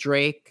happen with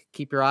Drake.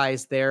 Keep your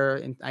eyes there.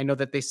 And I know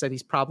that they said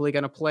he's probably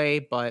going to play,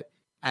 but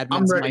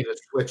Edmonds I'm ready to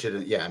switch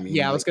it. Yeah, I mean,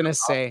 I was going to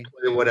say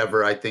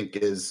whatever I think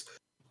is,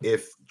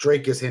 if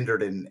Drake is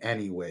hindered in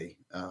any way,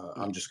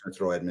 I'm just going to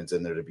throw Edmonds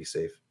in there to be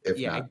safe. If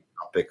not,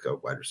 I'll pick a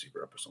wide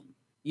receiver up or something.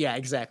 Yeah,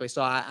 exactly.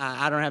 So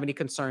I don't have any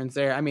concerns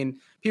there. I mean,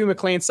 Pee Wee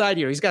McLean's side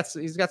here, he's got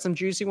some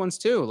juicy ones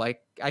too. Like,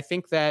 I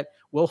think that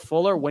Will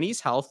Fuller, when he's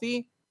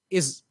healthy,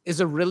 is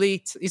a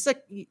really he's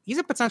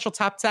a potential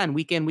top 10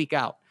 week in, week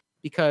out,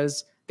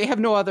 because they have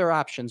no other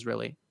options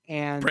really.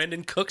 And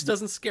Brandon Cooks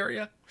doesn't scare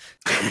you,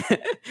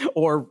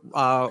 or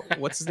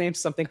what's his name?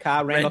 Something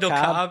Cobb, Randall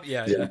Cobb.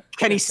 Yeah.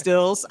 Kenny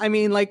Stills. I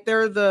mean, like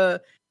they're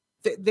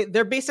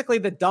basically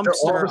the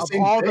dumpster of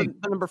all the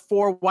number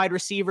 4 wide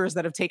receivers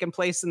that have taken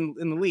place in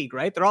the league,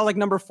 right? They're all like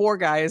number 4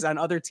 guys on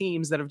other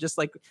teams that have just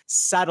like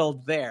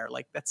settled there.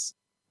 Like it's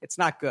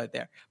not good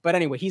there. But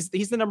anyway, he's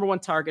the number 1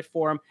 target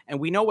for him, and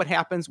we know what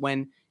happens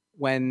when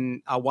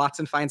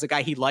Watson finds a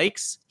guy he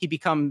likes. He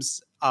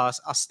becomes a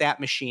stat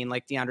machine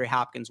like DeAndre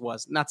Hopkins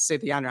was. Not to say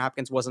DeAndre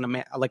Hopkins wasn't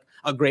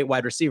a great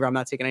wide receiver. I'm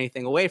not taking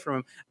anything away from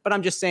him, but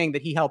I'm just saying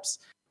that he helps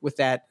with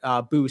that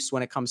boost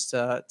when it comes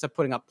to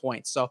putting up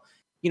points. So,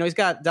 you know, he's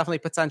got definitely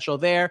potential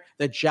there.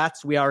 The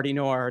Jets, we already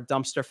know, are a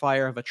dumpster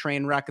fire of a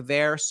train wreck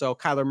there. So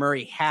Kyler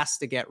Murray has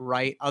to get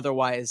right.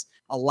 Otherwise,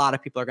 a lot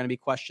of people are going to be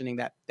questioning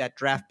that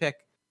draft pick.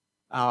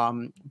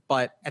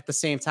 But at the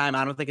same time,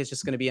 I don't think it's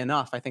just going to be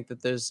enough. I think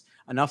that there's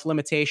enough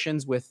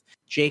limitations with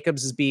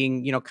Jacobs as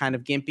being, you know, kind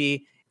of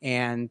gimpy,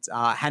 and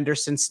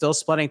Henderson still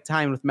splitting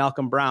time with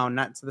Malcolm Brown,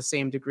 not to the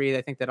same degree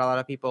I think that a lot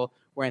of people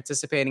were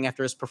anticipating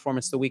after his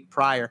performance the week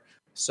prior.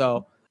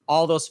 So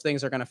all those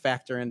things are going to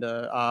factor into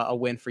a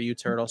win for you,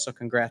 Turtle. So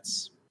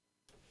congrats.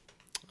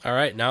 All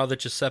right, now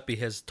that Giuseppe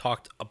has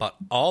talked about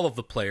all of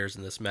the players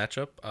in this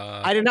matchup,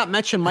 I did not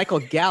mention Michael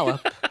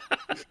Gallup.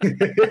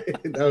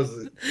 That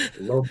was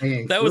low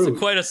hanging. That was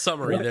quite a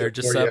summary there,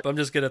 Giuseppe. I'm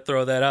just going to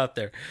throw that out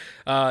there.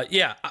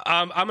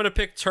 I'm going to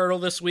pick Turtle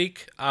this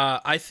week.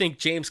 I think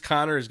James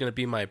Conner is going to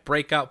be my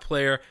breakout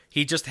player.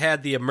 He just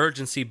had the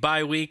emergency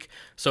bye week,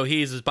 so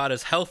he's about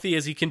as healthy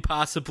as he can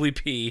possibly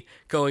be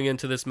going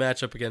into this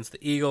matchup against the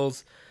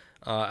Eagles.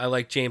 I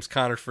like James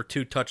Conner for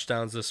 2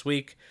 touchdowns this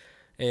week.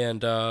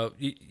 And,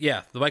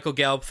 the Michael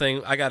Gallup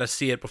thing, I got to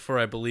see it before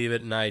I believe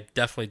it, and I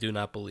definitely do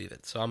not believe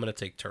it. So I'm going to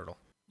take Turtle.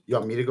 You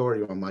want me to go or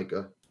you want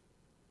Micah?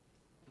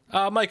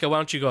 Micah, why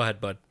don't you go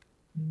ahead, bud?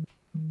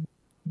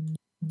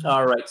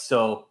 All right,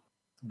 so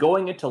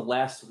going into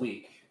last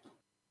week,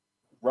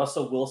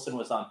 Russell Wilson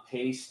was on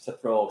pace to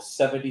throw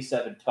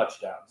 77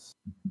 touchdowns.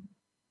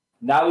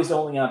 Now he's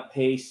only on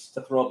pace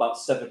to throw about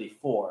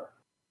 74.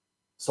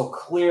 So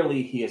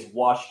clearly he is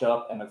washed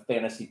up and a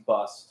fantasy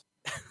bust.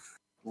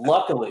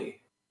 Luckily,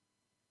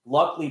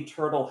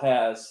 Turtle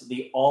has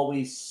the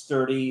always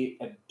sturdy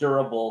and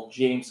durable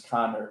James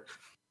Conner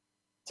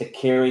to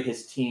carry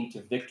his team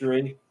to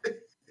victory.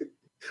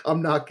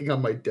 I'm knocking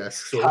on my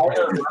desk. So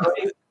Kyler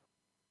Murray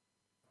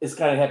is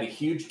going to have a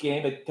huge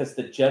game because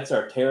the Jets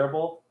are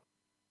terrible.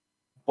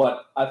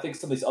 But I think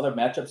some of these other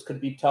matchups could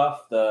be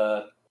tough.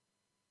 I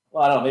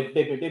don't know,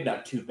 maybe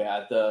not too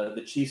bad.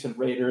 The Chiefs and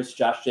Raiders,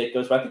 Josh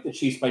Jacobs. But I think the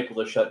Chiefs might be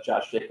able to shut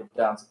Josh Jacobs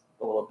down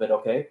a little bit,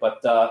 okay?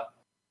 But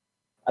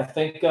I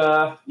think,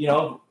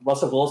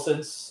 Russell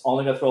Wilson's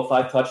only going to throw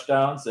 5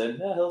 touchdowns, and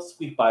he'll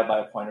squeak by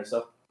a point or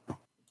so.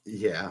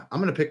 Yeah,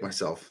 I'm going to pick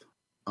myself.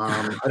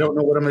 I don't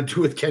know what I'm going to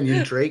do with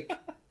Kenyon Drake.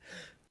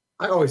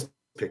 I always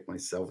pick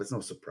myself. It's no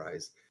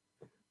surprise.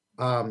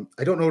 I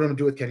don't know what I'm going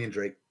to do with Kenyon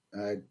Drake.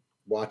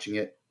 Watching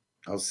it,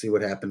 I'll see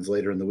what happens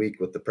later in the week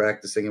with the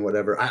practicing and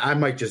whatever. I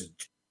might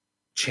just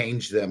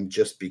change them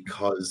just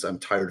because I'm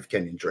tired of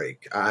Kenyon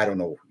Drake. I don't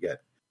know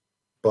yet.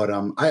 But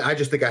I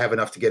just think I have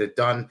enough to get it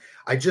done.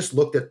 I just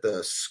looked at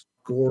the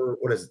score,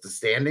 the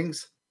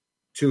standings,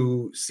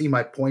 to see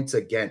my points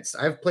against.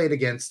 I've played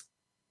against.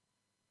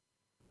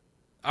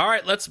 All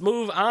right, let's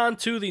move on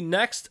to the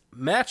next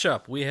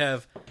matchup. We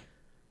have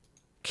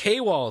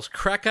K-Wall's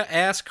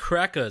Cracker-Ass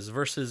Crackers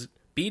versus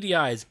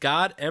BDI's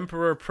God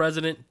Emperor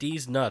President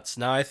D's Nuts.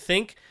 Now, I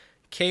think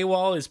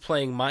K-Wall is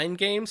playing mind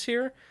games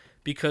here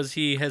because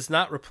he has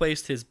not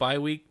replaced his bye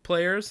week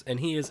players, and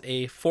he is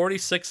a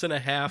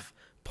 46.5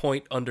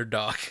 point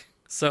underdog.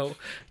 So,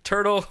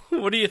 Turtle,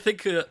 what do you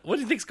think? What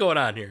do you think's going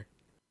on here?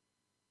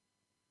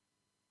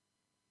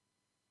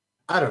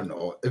 I don't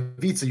know.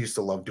 Ivica used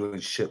to love doing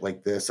shit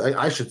like this.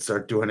 I should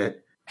start doing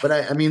it. But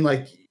I mean,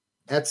 like,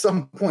 at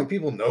some point,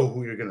 people know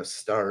who you're going to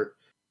start.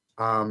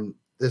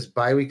 This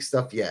bye week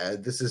stuff, yeah,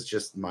 this is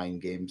just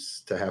mind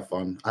games to have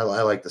fun. I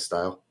like the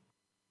style.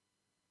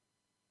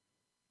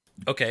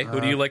 Okay,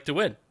 who do you like to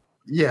win?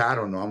 Yeah, I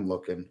don't know. I'm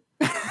looking.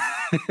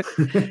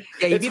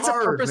 It's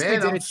hard,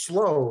 man. I'm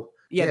slow.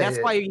 Yeah, that's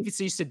why he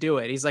used to do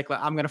it. He's like,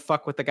 I'm gonna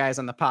fuck with the guys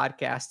on the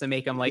podcast to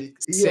make them like.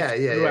 Yeah.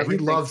 He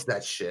loves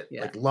that shit.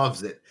 Yeah. Like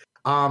loves it.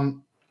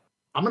 I'm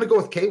gonna go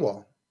with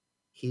K-Wall.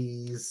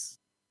 He's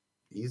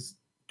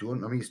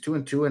doing. I mean, he's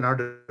 2-2 in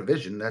our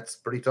division. That's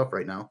pretty tough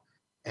right now.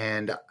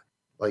 And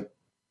like,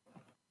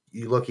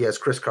 you look, he has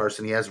Chris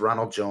Carson, he has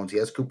Ronald Jones, he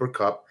has Cooper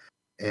Kupp,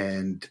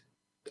 and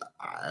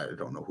I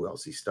don't know who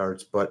else he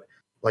starts, but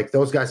like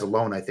those guys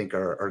alone, I think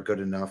are good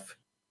enough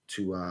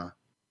to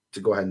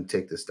go ahead and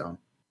take this down.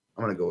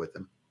 I'm gonna go with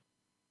them.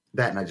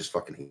 That, and I just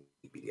fucking hate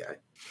BDI.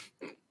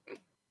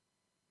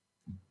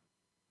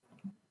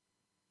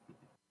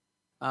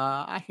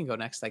 I can go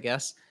next, I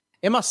guess.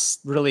 It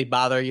must really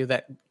bother you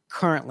that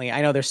currently,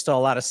 I know there's still a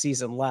lot of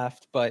season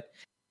left, but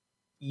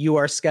you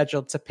are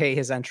scheduled to pay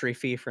his entry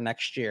fee for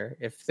next year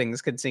if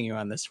things continue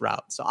on this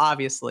route. So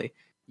obviously,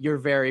 you're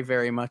very,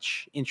 very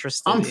much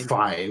interested. I'm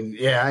fine.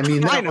 Yeah, I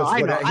mean, I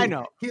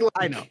know.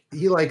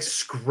 He like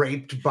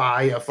scraped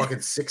by a fucking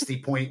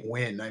 60-point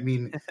win. I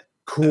mean,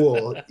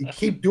 cool. You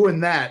keep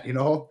doing that, you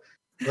know.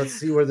 Let's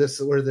see where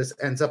this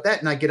ends up. That,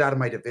 and I get out of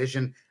my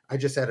division. I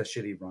just had a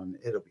shitty run.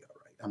 It'll be all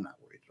right. I'm not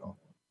worried at all.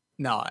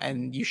 No,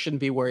 and you shouldn't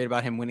be worried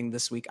about him winning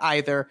this week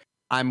either.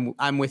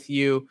 I'm with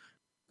you.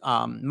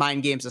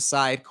 Mind games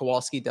aside,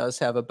 Kowalski does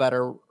have a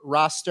better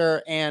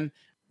roster and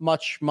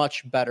much,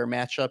 much better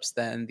matchups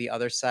than the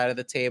other side of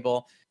the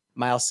table.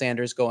 Miles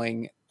Sanders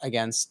going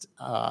against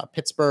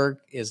Pittsburgh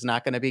is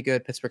not going to be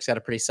good. Pittsburgh's got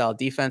a pretty solid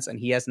defense, and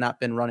he has not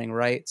been running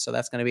right, so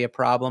that's going to be a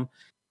problem.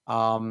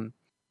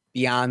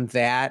 Beyond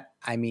that,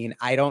 I mean,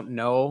 I don't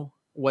know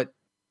what,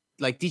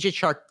 like DJ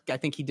Chark, I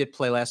think he did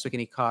play last week,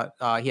 and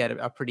he had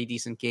a pretty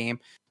decent game.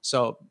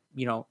 So,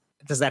 you know,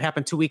 does that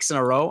happen 2 weeks in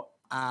a row?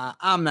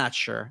 I'm not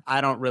sure.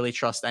 I don't really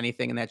trust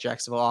anything in that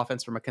Jacksonville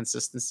offense from a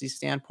consistency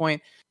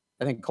standpoint.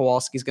 I think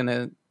Kowalski's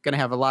gonna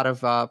have a lot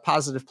of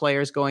positive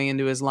players going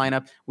into his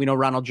lineup. We know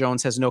Ronald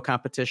Jones has no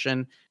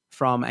competition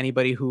from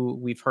anybody who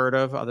we've heard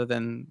of other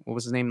than, what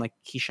was his name, like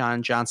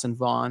Keyshawn Johnson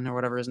Vaughn or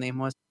whatever his name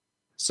was.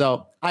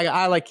 So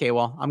I like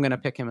K-Wall. I'm gonna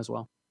pick him as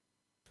well.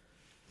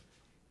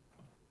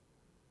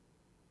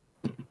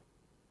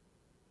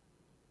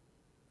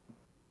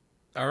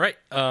 All right.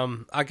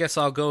 I guess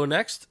I'll go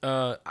next.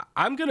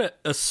 I'm going to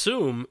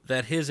assume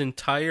that his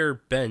entire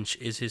bench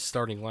is his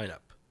starting lineup.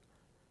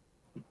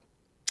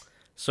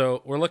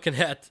 So we're looking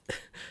at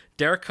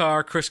Derek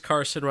Carr, Chris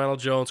Carson, Ronald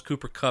Jones,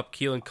 Cooper Kupp,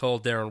 Keelan Cole,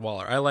 Darren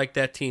Waller. I like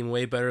that team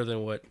way better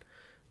than what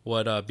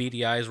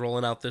BDI is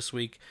rolling out this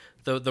week.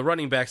 The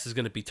running backs is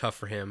going to be tough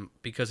for him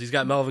because he's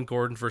got Melvin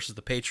Gordon versus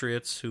the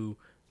Patriots, who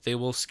they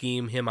will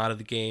scheme him out of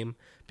the game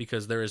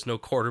because there is no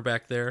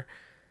quarterback there.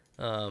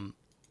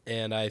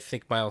 And I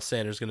think Miles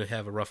Sanders is going to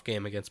have a rough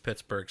game against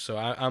Pittsburgh. So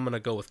I'm going to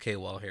go with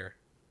K-Wall here.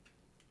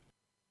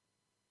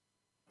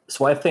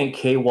 So I think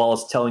K-Wall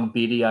is telling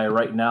BDI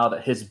right now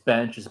that his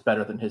bench is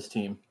better than his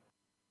team.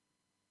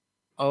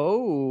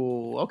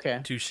 Oh,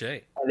 okay. Touche.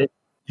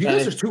 You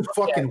guys are too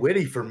fucking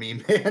witty for me,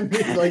 man.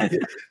 Like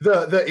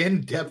the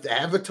in-depth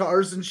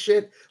avatars and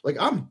shit. Like,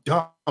 I'm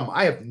dumb.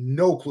 I have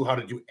no clue how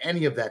to do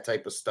any of that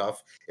type of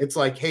stuff. It's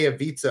like, hey,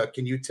 Avica,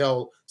 can you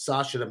tell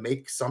Sasha to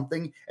make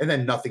something? And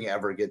then nothing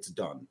ever gets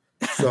done.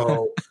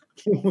 So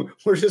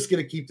we're just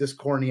gonna keep this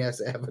corny ass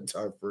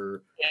avatar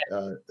for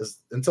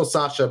until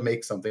Sasha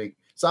makes something.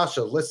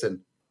 Sasha,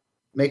 listen,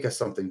 make us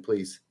something,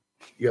 please.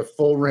 You have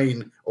full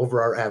reign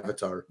over our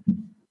avatar.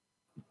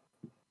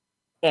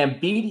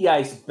 And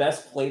BDI's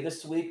best play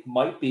this week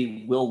might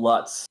be Will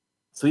Lutz.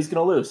 So he's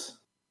going to lose.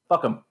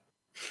 Fuck him.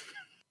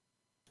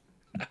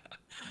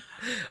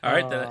 All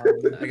right,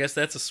 then I guess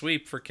that's a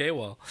sweep for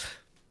K-Wall.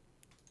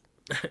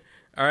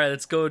 All right,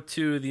 let's go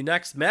to the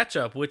next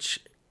matchup, which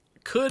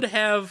could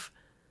have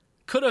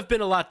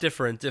been a lot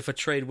different if a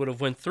trade would have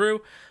went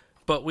through.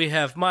 But we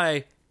have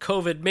my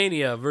COVID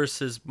Mania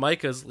versus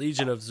Micah's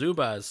Legion of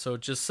Zubas. So,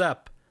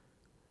 Giuseppe,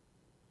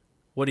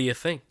 what do you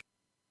think?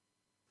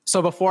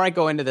 So before I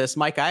go into this,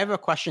 Mike, I have a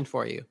question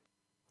for you.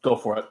 Go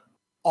for it.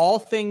 All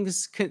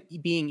things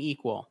being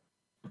equal,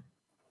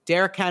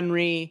 Derrick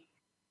Henry,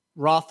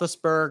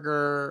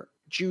 Roethlisberger,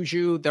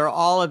 Juju, they're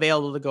all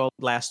available to go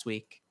last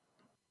week.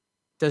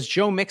 Does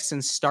Joe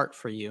Mixon start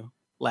for you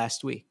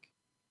last week?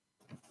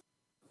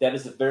 That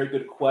is a very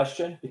good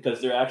question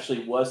because there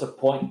actually was a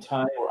point in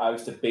time where I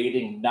was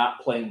debating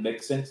not playing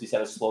Mixon because he's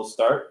had a slow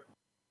start.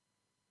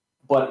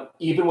 But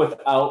even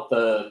without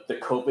the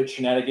COVID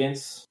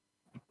shenanigans,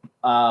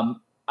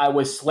 I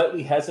was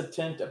slightly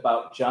hesitant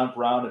about John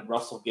Brown and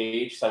Russell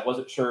Gage. So I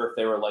wasn't sure if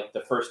they were like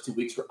the first 2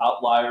 weeks were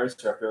outliers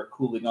or if they were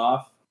cooling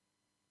off.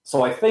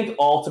 So I think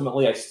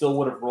ultimately I still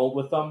would have rolled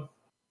with them,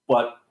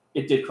 but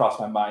it did cross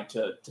my mind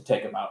to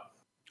take them out.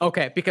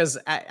 Okay, because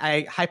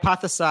I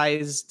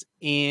hypothesized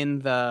in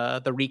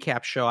the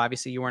recap show,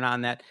 obviously you weren't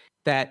on that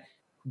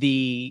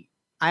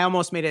I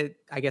almost made it,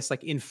 I guess,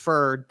 like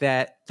inferred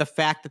that the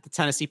fact that the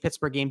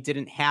Tennessee-Pittsburgh game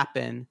didn't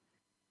happen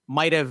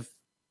might have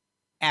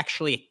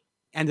actually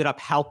ended up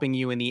helping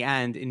you in the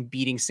end in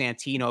beating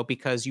Santino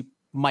because you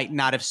might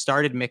not have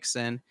started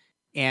Mixon,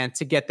 and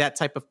to get that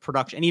type of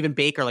production, and even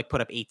Baker like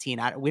put up 18.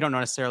 We don't know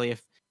necessarily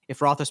if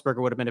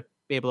Roethlisberger would have been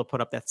able to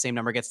put up that same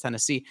number against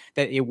Tennessee,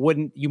 that it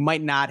wouldn't, you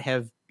might not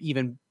have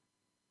even,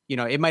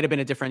 it might have been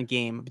a different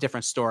game,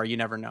 different story. You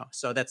never know.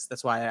 So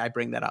that's why I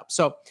bring that up.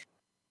 So,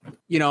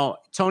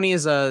 Tony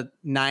is a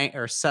 9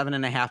 or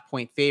 7.5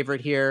 point favorite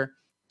here.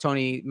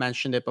 Tony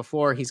mentioned it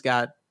before. He's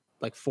got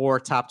like 4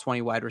 top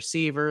 20 wide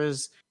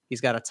receivers.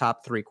 He's got a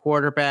top 3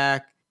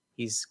 quarterback.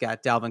 He's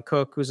got Dalvin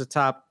Cook, who's a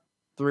top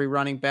 3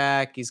 running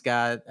back. He's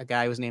got a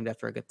guy who's named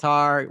after a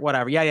guitar,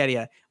 whatever.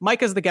 Yeah.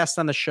 Micah's the guest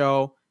on the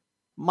show.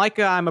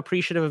 Micah, I'm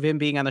appreciative of him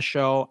being on the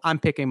show. I'm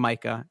picking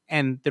Micah.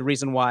 And the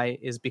reason why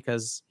is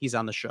because he's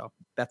on the show.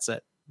 That's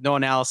it. No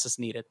analysis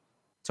needed.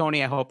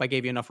 Tony, I hope I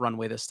gave you enough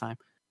runway this time.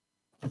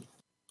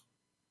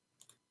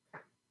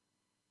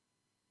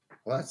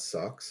 Well, that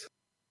sucks.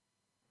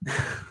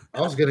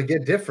 I was gonna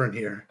get different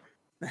here.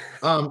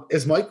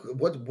 Is Mike?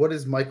 What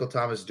is Michael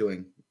Thomas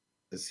doing?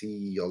 Is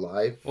he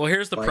alive? Well,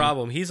 here's the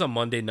problem. He's a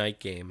Monday night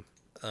game.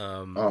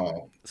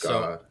 God.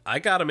 So I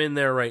got him in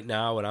there right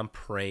now, and I'm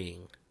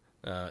praying.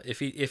 If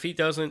he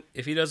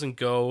doesn't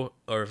go,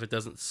 or if it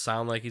doesn't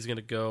sound like he's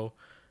gonna go,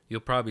 you'll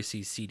probably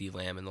see CeeDee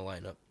Lamb in the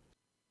lineup.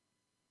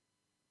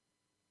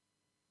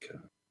 Okay.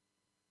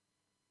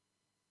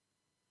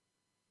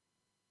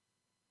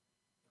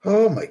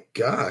 Oh my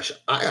gosh.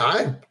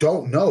 I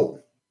don't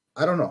know.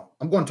 I don't know.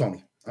 I'm going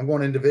Tony. I'm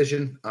going in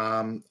division.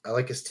 I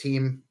like his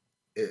team.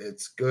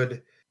 It's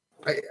good.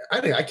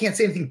 I can't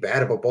say anything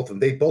bad about both of them.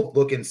 They both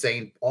look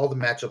insane. All the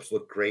matchups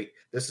look great.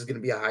 This is going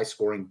to be a high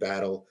scoring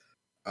battle.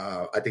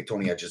 I think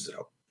Tony edges it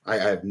out. I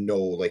have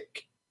no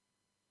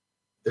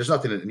there's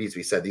nothing that needs to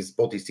be said.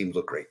 Both these teams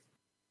look great.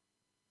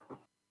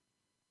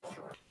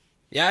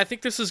 Yeah, I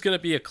think this is going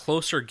to be a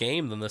closer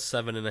game than the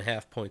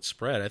 7.5 point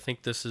spread. I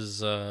think this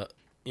is, I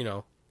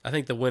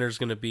think the winner's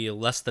going to be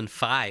less than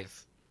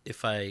 5,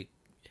 if I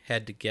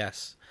had to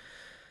guess.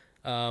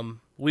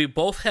 We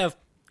both have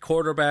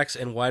quarterbacks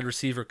and wide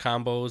receiver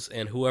combos,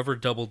 and whoever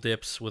double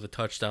dips with a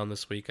touchdown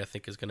this week, I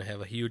think, is going to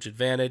have a huge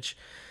advantage.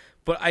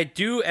 But I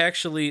do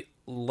actually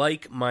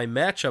like my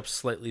matchup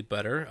slightly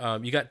better.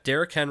 You got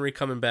Derrick Henry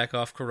coming back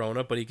off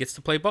Corona, but he gets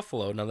to play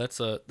Buffalo. Now that's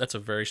a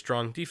very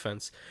strong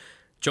defense.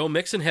 Joe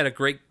Mixon had a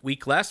great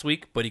week last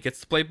week, but he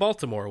gets to play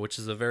Baltimore, which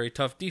is a very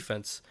tough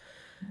defense.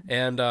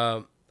 And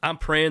I'm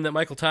praying that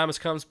Michael Thomas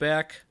comes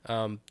back.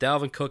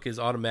 Dalvin Cook is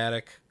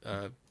automatic.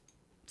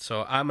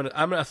 So I'm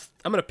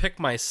gonna pick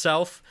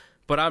myself,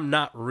 but I'm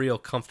not real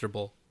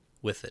comfortable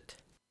with it.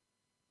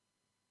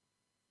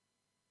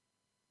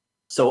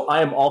 So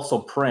I am also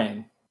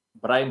praying,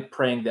 but I am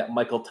praying that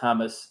Michael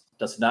Thomas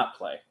does not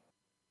play.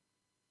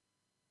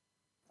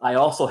 I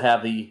also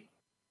have the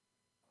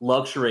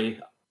luxury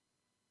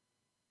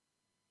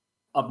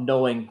of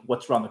knowing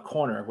what's around the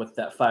corner with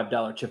that $5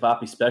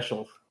 Chivapi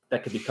special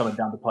that could be coming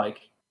down the pike.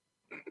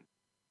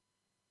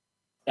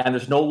 And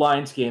there's no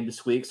Lions game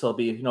this week, so it'll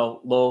be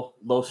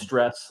low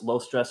stress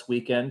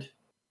weekend.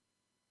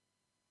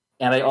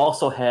 And I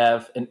also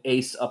have an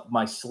ace up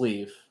my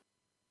sleeve,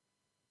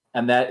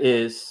 and that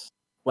is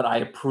what I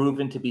have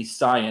proven to be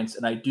science,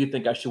 and I do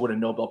think I should win a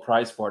Nobel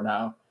Prize for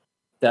now,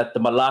 that the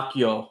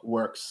Malakio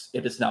works.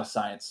 It is now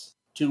science.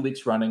 2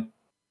 weeks running,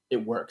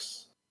 it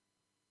works.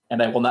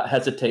 And I will not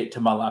hesitate to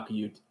Malakio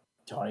you,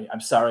 Tony.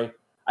 I'm sorry.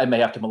 I may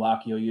have to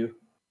Malakio you,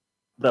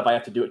 but if I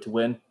have to do it to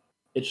win,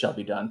 it shall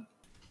be done.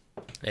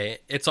 Hey,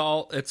 it's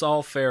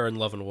all fair in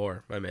love and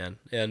war, my man.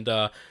 And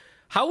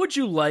how would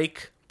you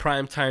like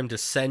Primetime to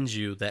send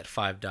you that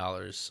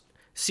 $5?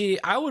 See,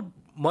 I would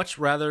much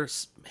rather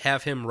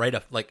have him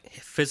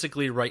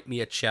physically write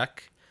me a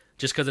check,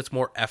 just because it's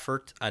more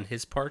effort on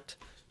his part.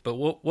 But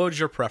what would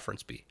your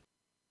preference be?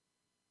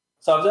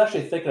 So I was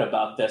actually thinking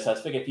about this. I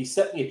was thinking if he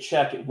sent me a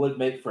check, it would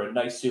make for a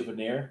nice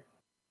souvenir.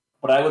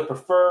 But I would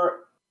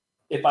prefer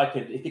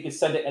if he could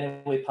send it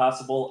any way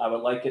possible. I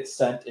would like it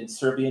sent in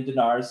Serbian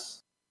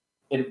dinars,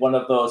 in one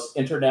of those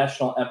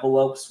international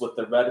envelopes with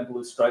the red and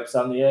blue stripes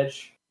on the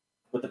edge,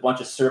 with a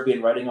bunch of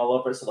Serbian writing all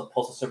over it, so the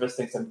Postal Service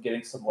thinks I'm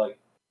getting some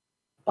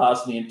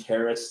Bosnian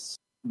terrorists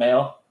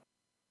mail,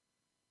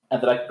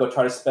 and that I could go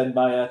try to spend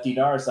my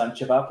dinars on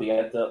Chivapi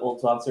at the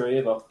Old Town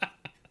Sarajevo.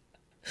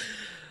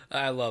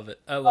 I love it.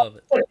 I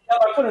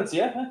couldn't see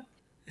it,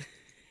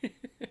 huh?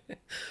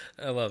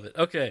 I love it.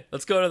 Okay,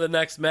 let's go to the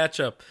next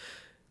matchup.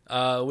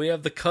 We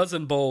have the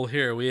Cousin Bowl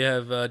here. We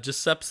have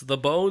Giuseppe's The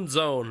Bone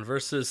Zone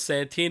versus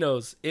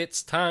Santino's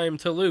It's Time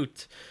to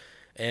Loot.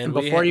 And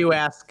before you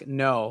ask,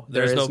 no,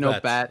 there's no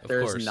bet.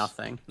 There's course.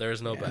 Nothing.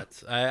 There's no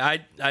bet. I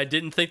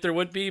didn't think there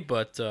would be,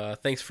 but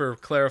thanks for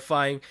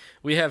clarifying.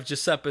 We have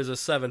Giuseppe as a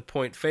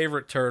 7-point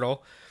favorite,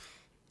 Turtle.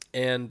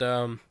 And,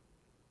 I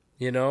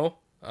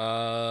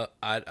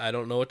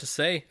don't know what to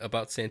say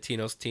about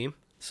Santino's team.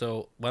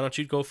 So why don't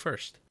you go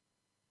first?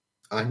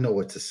 I know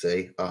what to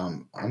say.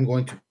 I'm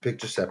going to pick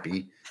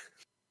Giuseppe.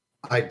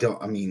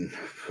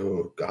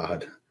 Oh,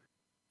 God.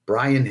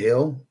 Brian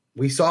Hill.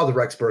 We saw the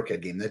Rex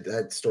Burkhead game.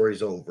 That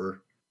story's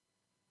over.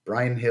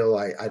 Brian Hill,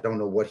 I don't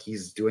know what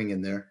he's doing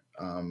in there.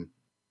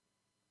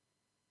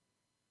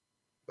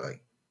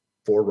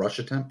 4 rush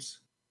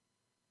attempts.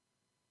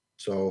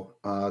 So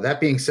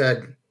that being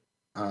said,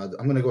 I'm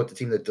going to go with the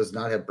team that does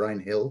not have Brian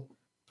Hill.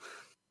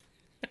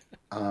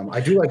 I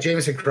do like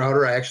Jamison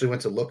Crowder. I actually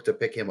went to look to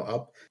pick him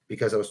up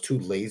because I was too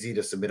lazy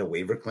to submit a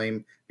waiver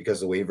claim because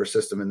the waiver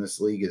system in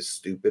this league is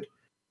stupid.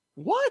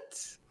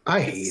 What?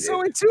 I hate it. It's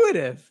so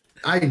intuitive.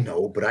 I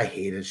know, but I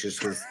hate it. It's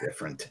just it's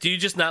different. Do you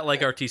just not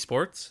like RT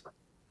Sports?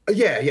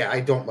 Yeah, I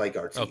don't like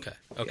RT. Okay.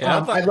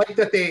 I like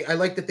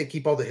that they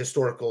keep all the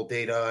historical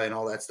data and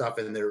all that stuff,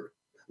 and they're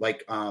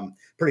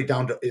pretty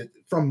down to.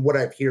 From what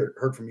I've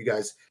heard from you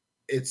guys,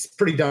 it's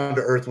pretty down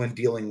to earth when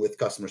dealing with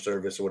customer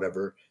service or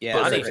whatever.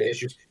 Yeah,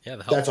 issues. Yeah,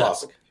 the help that's desk.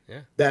 Awesome.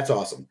 Yeah, that's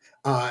awesome.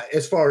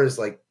 As far as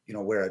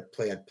where I'd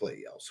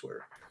play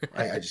elsewhere.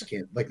 I just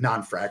can't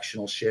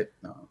non-fractional shit.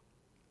 No.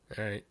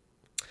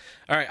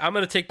 All right, I'm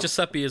going to take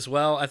Giuseppe as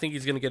well. I think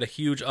he's going to get a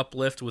huge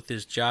uplift with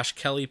his Josh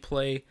Kelly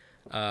play.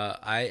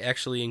 I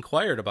actually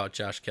inquired about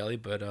Josh Kelly,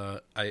 but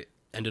I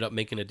ended up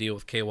making a deal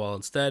with K-Wall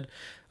instead.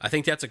 I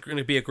think that's going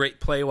to be a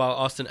great play while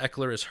Austin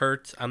Eckler is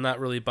hurt. I'm not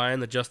really buying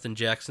the Justin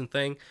Jackson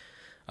thing.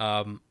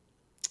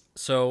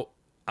 So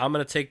I'm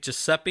going to take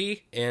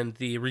Giuseppe and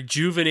the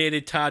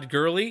rejuvenated Todd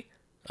Gurley,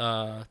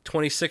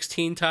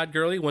 2016 Todd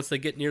Gurley, once they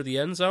get near the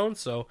end zone.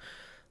 So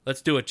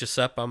let's do it,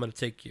 Giuseppe. I'm going to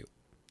take you.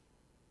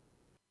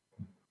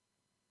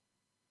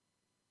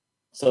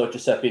 So,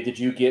 Giuseppe, did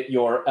you get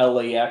your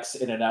LAX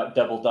In-N-Out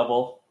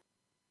double-double?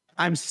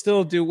 I'm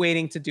still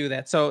waiting to do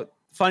that. So,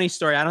 funny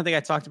story. I don't think I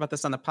talked about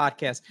this on the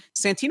podcast.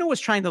 Santino was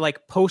trying to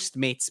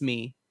Postmates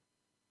me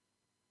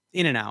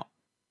In-N-Out.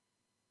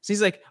 So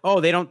he's like,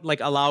 oh, they don't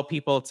allow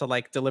people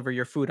to deliver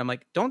your food. I'm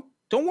like, don't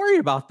worry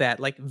about that.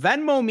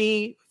 Venmo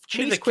me,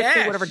 Chase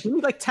quickly, whatever. Give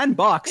me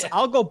 $10. Yeah.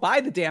 I'll go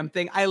buy the damn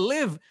thing. I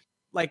live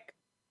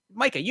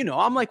Micah,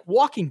 I'm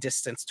walking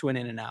distance to an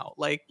In-N-Out.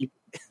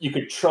 You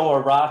could throw a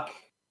rock.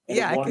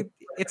 Yeah, I could.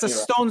 It's a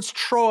stone's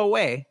throw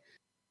away.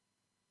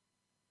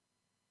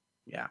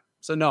 Yeah.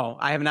 So no,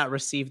 I have not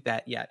received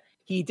that yet.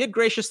 He did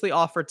graciously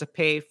offer to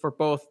pay for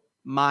both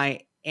my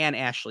and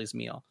Ashley's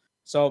meal.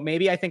 So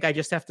maybe I think I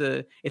just have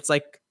to. It's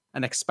like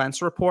an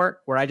expense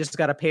report where I just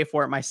got to pay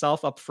for it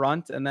myself up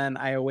front, and then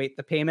I await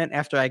the payment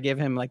after I give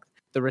him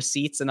the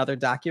receipts and other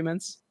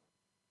documents.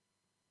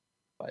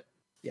 But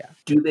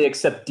Do they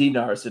accept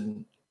dinars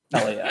in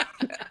LAX?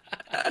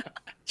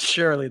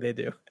 Surely they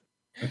do.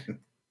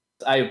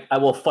 I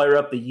will fire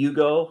up the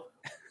Yugo.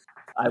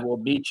 I will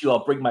meet you.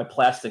 I'll bring my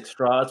plastic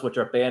straws, which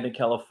are banned in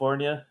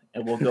California,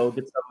 and we'll go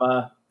get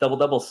some double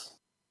doubles.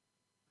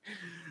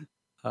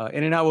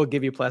 In-N-Out will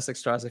give you plastic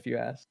straws if you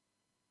ask.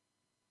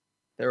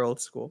 They're old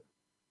school.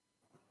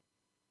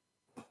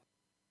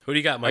 Who do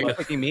you got, Are you Micah?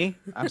 picking me?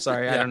 I'm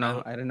sorry, I don't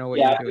know. I don't know what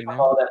Yeah, you're doing there.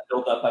 all that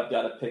build up. I've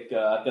got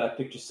to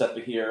pick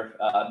Giuseppe here.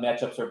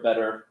 Matchups are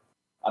better.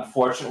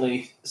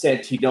 Unfortunately,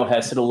 Santino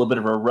has hit a little bit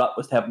of a rut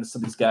with having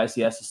some of these guys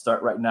he has to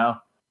start right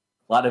now.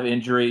 A lot of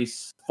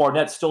injuries.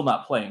 Fournette's still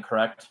not playing,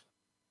 correct?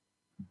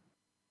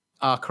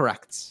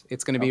 Correct.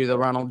 It's going to be the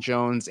Ronald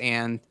Jones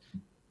and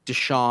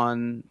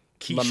Deshaun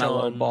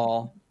LaMelo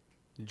Ball.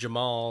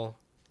 Jamal,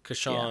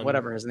 Kashawn.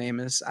 Whatever his name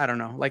is. I don't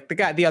know. Like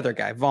the other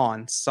guy,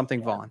 Vaughn.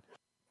 Vaughn.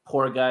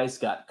 Poor guy's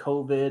got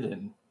COVID,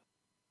 and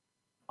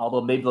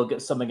although maybe they'll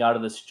get something out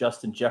of this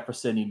Justin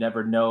Jefferson, you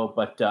never know.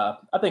 But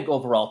I think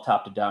overall,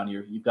 top to down,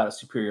 you've got a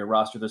superior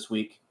roster this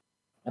week,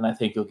 and I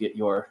think you'll get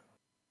your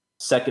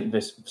second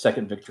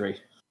victory.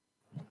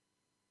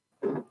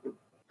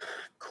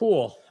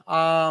 Cool.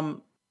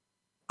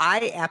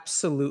 I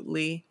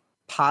absolutely,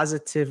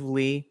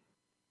 positively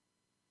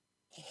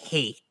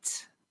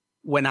hate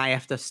when I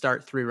have to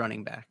start 3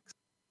 running backs,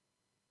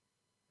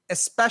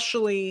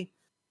 especially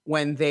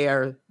when they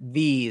are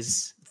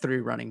these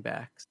 3 running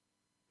backs.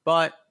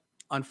 But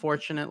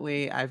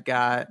unfortunately, I've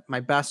got my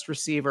best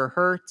receiver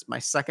hurt, my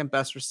second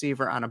best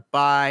receiver on a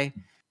bye,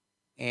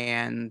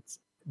 and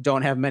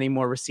don't have many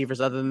more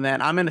receivers other than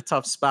that. I'm in a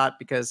tough spot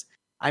because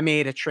I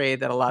made a trade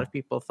that a lot of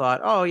people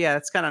thought, oh yeah,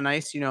 it's kind of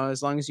nice,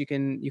 as long as you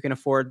can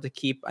afford to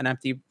keep an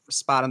empty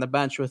spot on the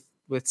bench with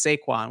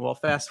Saquon. Well,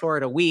 fast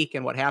forward a week,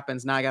 and what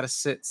happens now? I got to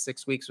sit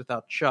 6 weeks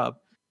without Chubb.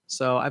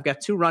 So I've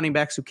got 2 running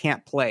backs who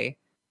can't play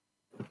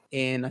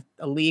in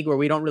a league where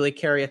we don't really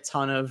carry a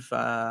ton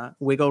of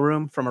wiggle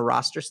room from a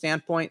roster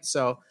standpoint.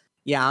 So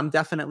yeah, I'm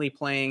definitely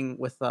playing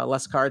with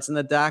less cards in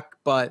the deck,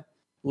 but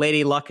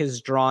Lady Luck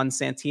has drawn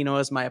Santino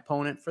as my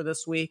opponent for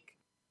this week,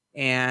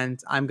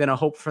 and I'm going to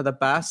hope for the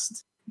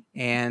best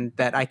and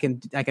that I can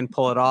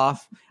pull it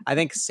off. I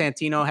think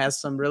Santino has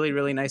some really,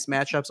 really nice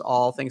matchups,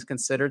 all things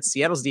considered.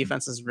 Seattle's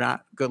defense has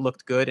not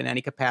looked good in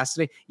any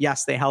capacity.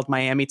 Yes, they held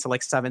Miami to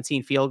like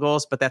 17 field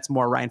goals, but that's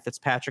more Ryan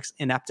Fitzpatrick's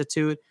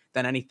ineptitude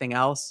than anything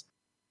else.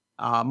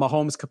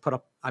 Mahomes could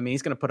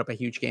he's going to put up a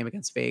huge game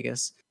against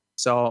Vegas.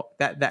 So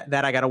that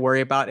I got to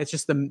worry about. It's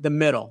just the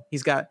middle.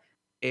 He's got,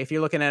 if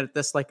you're looking at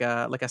this like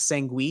a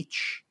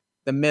sandwich,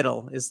 the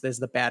middle is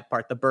the bad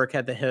part. The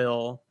Burkhead, the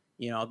Hill,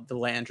 the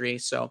Landry.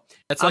 So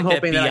that's like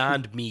that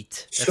Beyond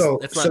Meat. So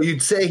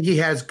you'd say he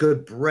has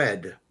good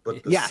bread,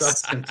 but the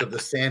substance of the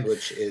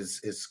sandwich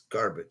is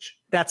garbage.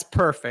 That's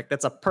perfect.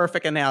 That's a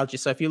perfect analogy.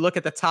 So if you look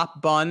at the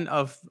top bun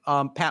of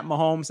Pat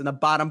Mahomes and the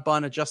bottom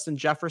bun of Justin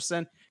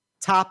Jefferson,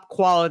 top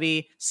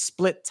quality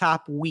split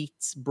top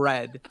wheat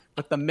bread,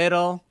 but the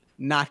middle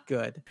not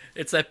good.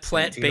 It's that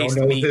plant-based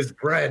meat. His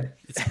bread.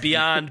 It's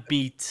Beyond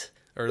Meat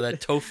or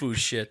that tofu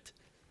shit.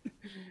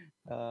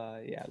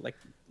 Yeah,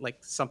 like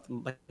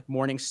something like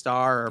Morning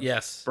Star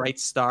or Bright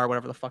Star,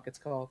 whatever the fuck it's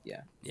called.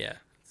 Yeah,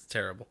 it's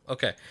terrible.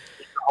 Okay,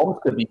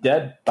 Mahomes could be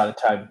dead by the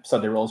time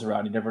Sunday rolls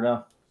around. You never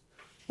know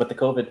with the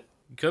COVID.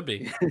 Could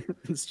be.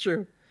 It's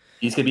true.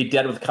 He's gonna be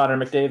dead with Connor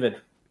McDavid.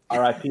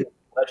 R.I.P.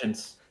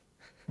 Legends.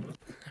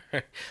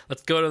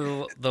 Let's go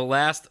to the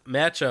last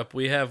matchup.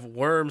 We have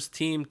Worms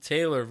Team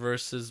Taylor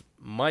versus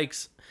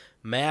Mike's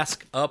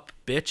Mask Up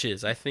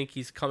Bitches. I think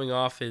he's coming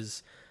off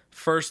his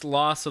first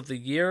loss of the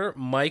year.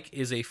 Mike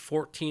is a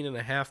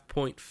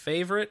 14.5-point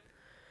favorite.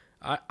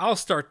 I'll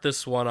start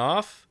this one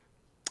off.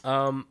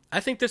 I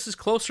think this is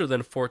closer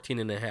than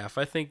 14.5.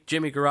 I think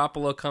Jimmy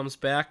Garoppolo comes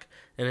back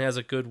and has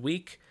a good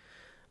week.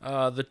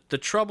 The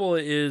trouble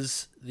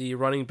is the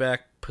running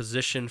back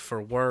position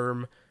for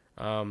Worm.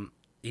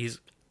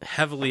 He's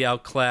heavily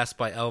outclassed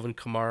by Alvin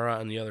Kamara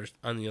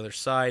on the other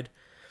side,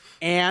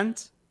 and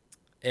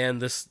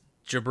this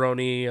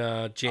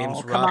jabroni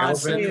James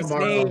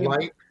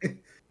Robinson.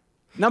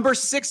 Number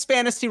 6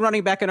 fantasy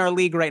running back in our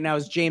league right now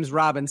is James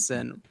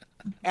Robinson.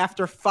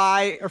 After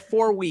 4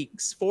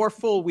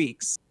 full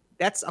weeks,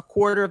 that's a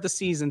quarter of the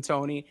season,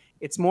 Tony.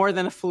 It's more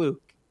than a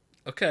fluke.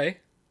 Okay,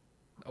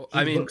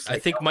 I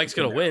think Mike's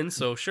gonna win,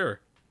 so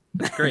sure,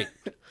 that's great.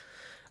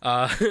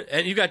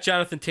 And you got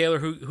Jonathan Taylor,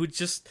 who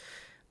just,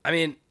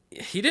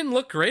 he didn't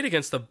look great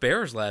against the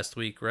Bears last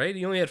week, right?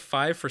 He only had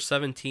 5 for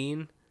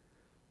 17.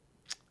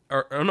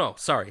 Or no,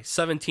 sorry,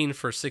 17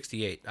 for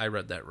 68. I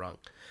read that wrong.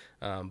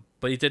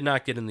 But he did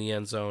not get in the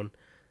end zone.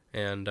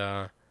 And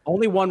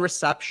only 1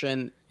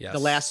 reception the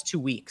last 2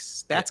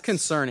 weeks. That's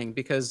concerning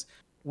because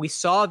we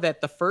saw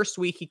that the first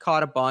week he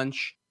caught a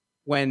bunch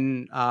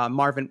when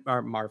Marlon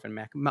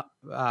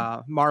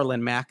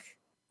Mack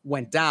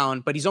went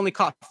down, but he's only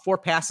caught 4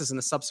 passes in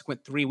the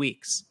subsequent 3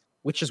 weeks,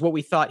 which is what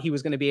we thought he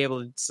was going to be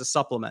able to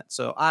supplement.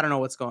 So I don't know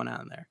what's going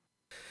on there.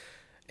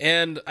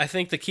 And I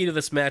think the key to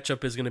this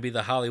matchup is going to be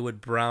the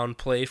Hollywood Brown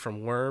play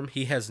from Worm.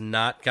 He has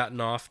not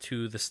gotten off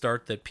to the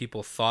start that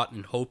people thought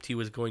and hoped he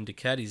was going to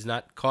get. He's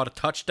not caught a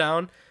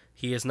touchdown.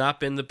 He has not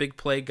been the big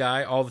play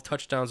guy. All the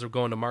touchdowns are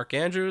going to Mark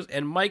Andrews,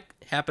 and Mike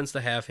happens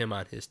to have him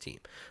on his team.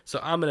 So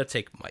I'm going to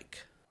take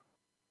Mike.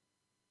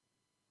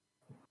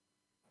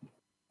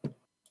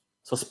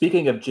 So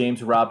speaking of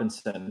James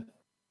Robinson,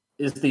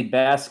 is the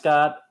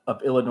mascot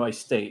of Illinois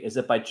State, is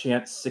it by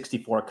chance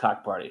 64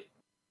 Cock Party?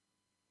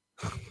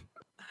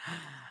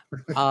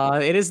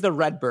 It is the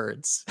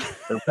Redbirds.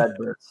 The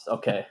Redbirds,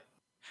 okay.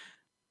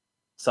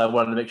 So I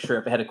wanted to make sure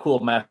if it had a cool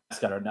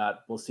mascot or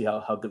not. We'll see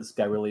how good this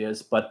guy really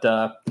is. But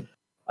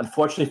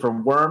unfortunately for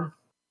Worm,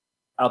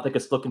 I don't think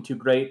it's looking too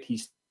great.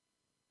 He's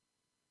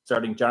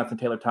starting Jonathan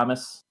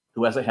Taylor-Thomas,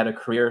 who hasn't had a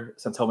career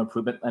since Home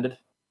Improvement ended.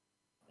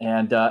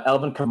 And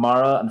Alvin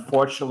Kamara,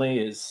 unfortunately,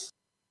 is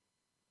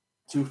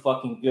too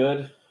fucking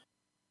good.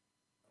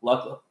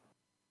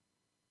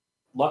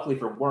 Luckily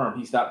for Worm,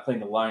 he's not playing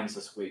the Lions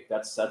this week.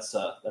 That's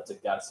a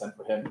godsend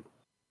for him.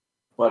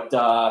 But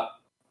I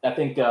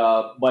think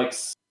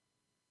Mike's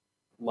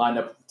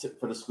lineup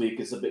for this week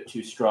is a bit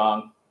too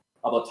strong.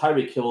 Although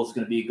Tyreek Hill is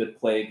going to be a good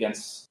play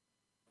against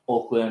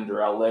Oakland or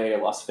LA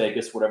or Las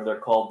Vegas, whatever they're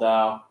called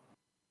now.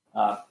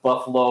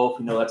 Buffalo,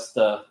 that's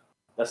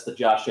the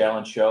Josh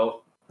Allen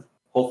show.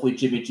 Hopefully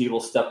Jimmy G will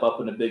step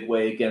up in a big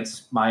way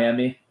against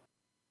Miami.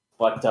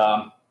 But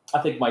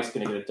I think Mike's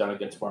going to get it done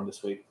against Worm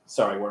this week.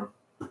 Sorry, Worm.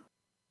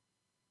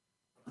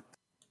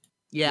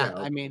 Yeah,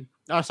 I mean,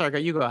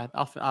 sorry, you go ahead.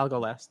 I'll go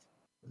last.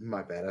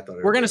 My bad. I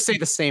thought we're going to say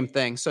the same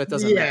thing, so it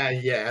doesn't matter.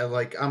 Yeah.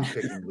 Like, I'm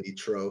picking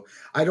Litro.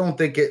 I don't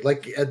think it,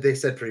 like they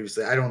said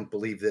previously, I don't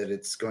believe that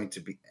it's going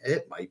to be,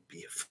 it might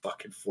be a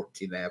fucking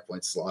 14.5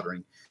 point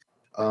slaughtering.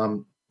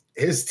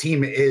 His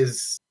team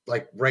is,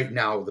 like, right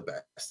now the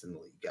best in the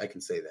league. I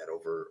can say that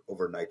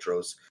over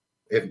Nitro's.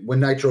 When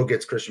Nitro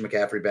gets Christian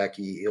McCaffrey back,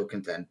 he'll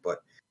contend,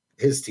 but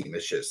his team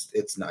is just,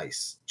 it's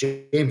nice.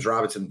 James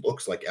Robinson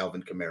looks like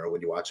Alvin Kamara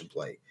when you watch him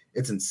play.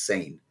 It's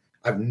insane.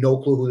 I have no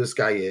clue who this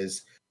guy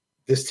is.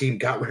 This team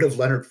got rid of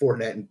Leonard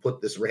Fournette and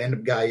put this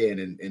random guy in,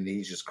 and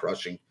he's just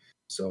crushing.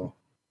 So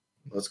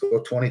let's go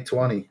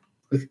 2020.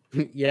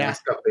 Yeah.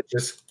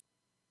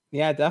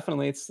 Yeah,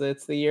 definitely. It's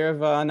the year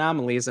of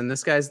anomalies, and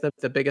this guy's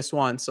the biggest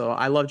one. So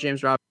I love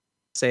James Robinson.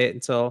 Say it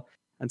until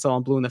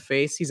I'm blue in the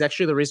face. He's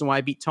actually the reason why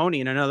I beat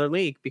Tony in another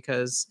league,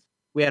 because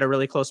we had a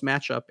really close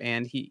matchup,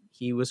 and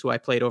he was who I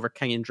played over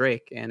Kenyon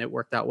Drake, and it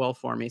worked out well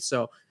for me.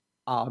 So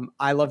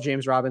I love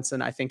James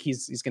Robinson. I think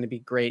he's going to be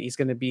great. He's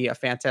going to be a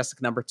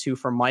fantastic number 2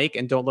 for Mike.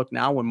 And don't look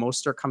now, when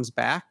Mostert comes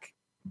back,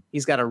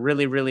 he's got a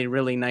really, really,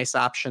 really nice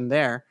option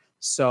there.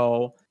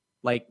 So,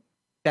 like,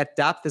 that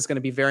depth is going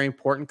to be very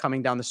important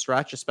coming down the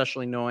stretch,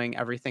 especially knowing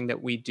everything that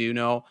we do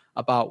know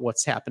about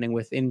what's happening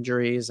with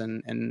injuries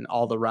and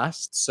all the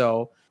rest.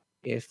 So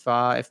if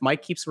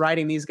Mike keeps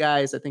riding these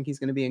guys, I think he's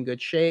going to be in good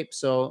shape.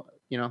 So,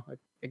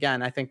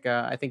 again, I think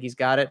he's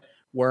got it.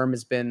 Worm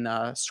has been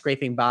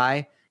scraping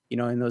by,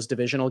 in those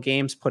divisional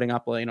games, putting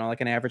up,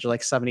 like an average of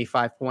like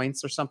 75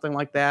 points or something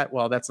like that.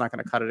 Well, that's not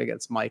going to cut it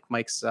against Mike.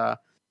 Mike's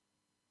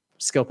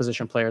skill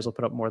position players will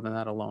put up more than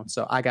that alone.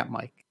 So I got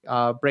Mike.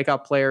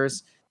 Breakout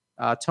players.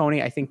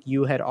 Tony, I think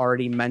you had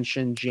already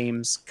mentioned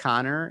James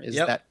Conner. Is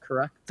that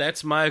correct?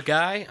 That's my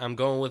guy. I'm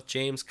going with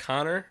James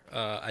Conner.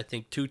 I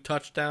think 2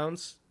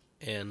 touchdowns,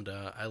 and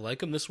I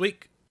like him this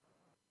week.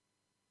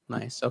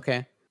 Nice.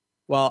 Okay.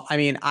 Well, I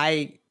mean,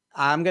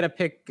 I'm going to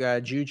pick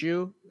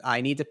Juju. I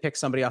need to pick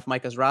somebody off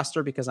Micah's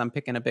roster because I'm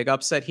picking a big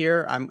upset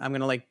here. I'm going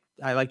to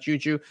I like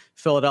Juju.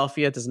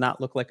 Philadelphia does not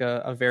look like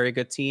a very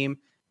good team.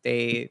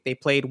 They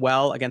played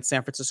well against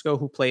San Francisco,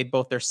 who played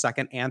both their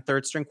second and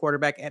third string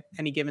quarterback at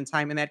any given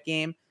time in that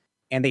game.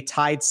 And they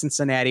tied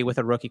Cincinnati with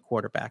a rookie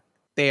quarterback.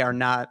 They are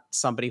not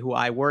somebody who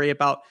I worry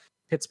about.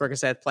 Pittsburgh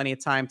has had plenty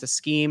of time to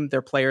scheme.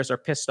 Their players are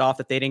pissed off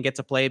that they didn't get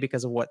to play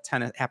because of what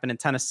happened in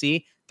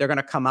Tennessee. They're going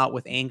to come out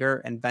with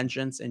anger and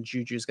vengeance, and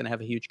Juju's going to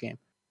have a huge game.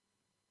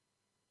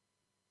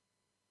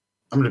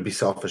 I'm going to be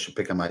selfish and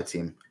pick on my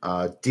team.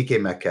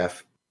 DK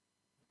Metcalf.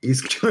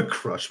 He's going to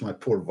crush my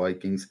poor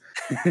Vikings.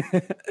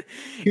 I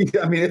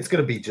mean, it's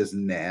going to be just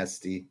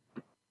nasty.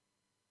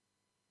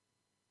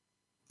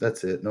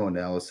 That's it. No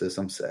analysis.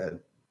 I'm sad.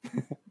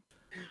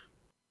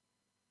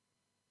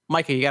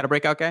 Micah, you got a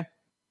breakout guy?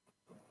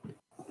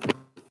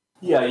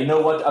 Yeah, you know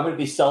what? I'm going to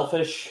be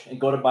selfish and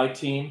go to my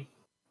team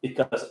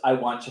because I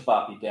want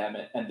Chifapi, damn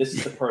it. And this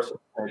is the person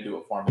who's going to do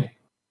it for me.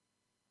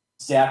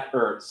 Zach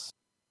Ertz.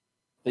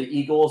 The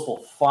Eagles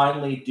will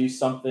finally do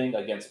something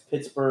against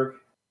Pittsburgh.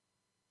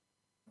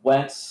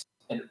 Wentz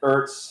and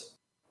Ertz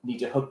need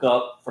to hook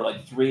up for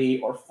like 3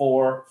 or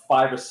 4,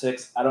 5 or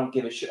 6. I don't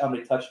give a shit how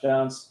many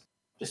touchdowns.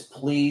 Just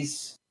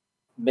please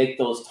make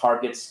those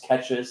targets,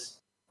 catches,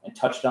 and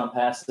touchdown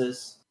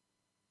passes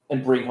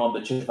and bring home the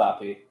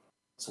Chivapi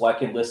so I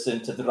can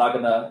listen to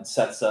Dragana and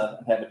Setsa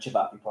and have a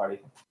Chivapi party.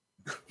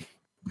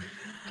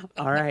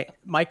 All right.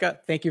 Micah,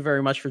 thank you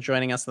very much for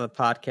joining us on the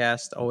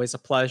podcast. Always a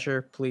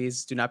pleasure.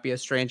 Please do not be a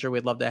stranger.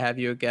 We'd love to have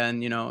you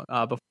again, before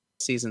the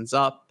season's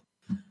up.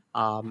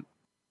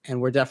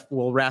 And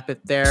we'll wrap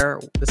it there.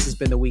 This has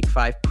been the Week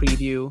 5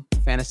 preview,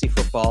 fantasy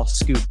football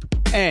scoop,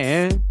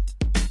 and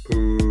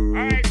All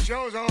right,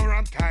 show's over.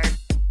 I'm tired.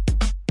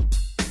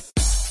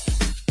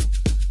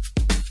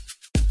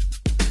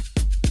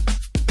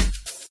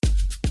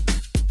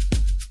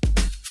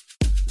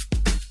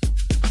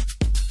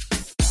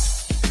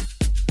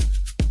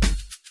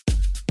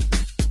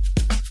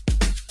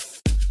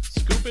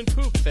 Scoop and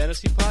Poop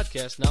Fantasy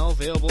Podcast, now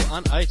available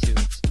on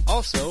iTunes.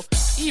 Also,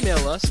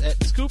 email us at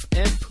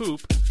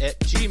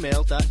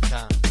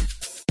scoopandpoop@gmail.com.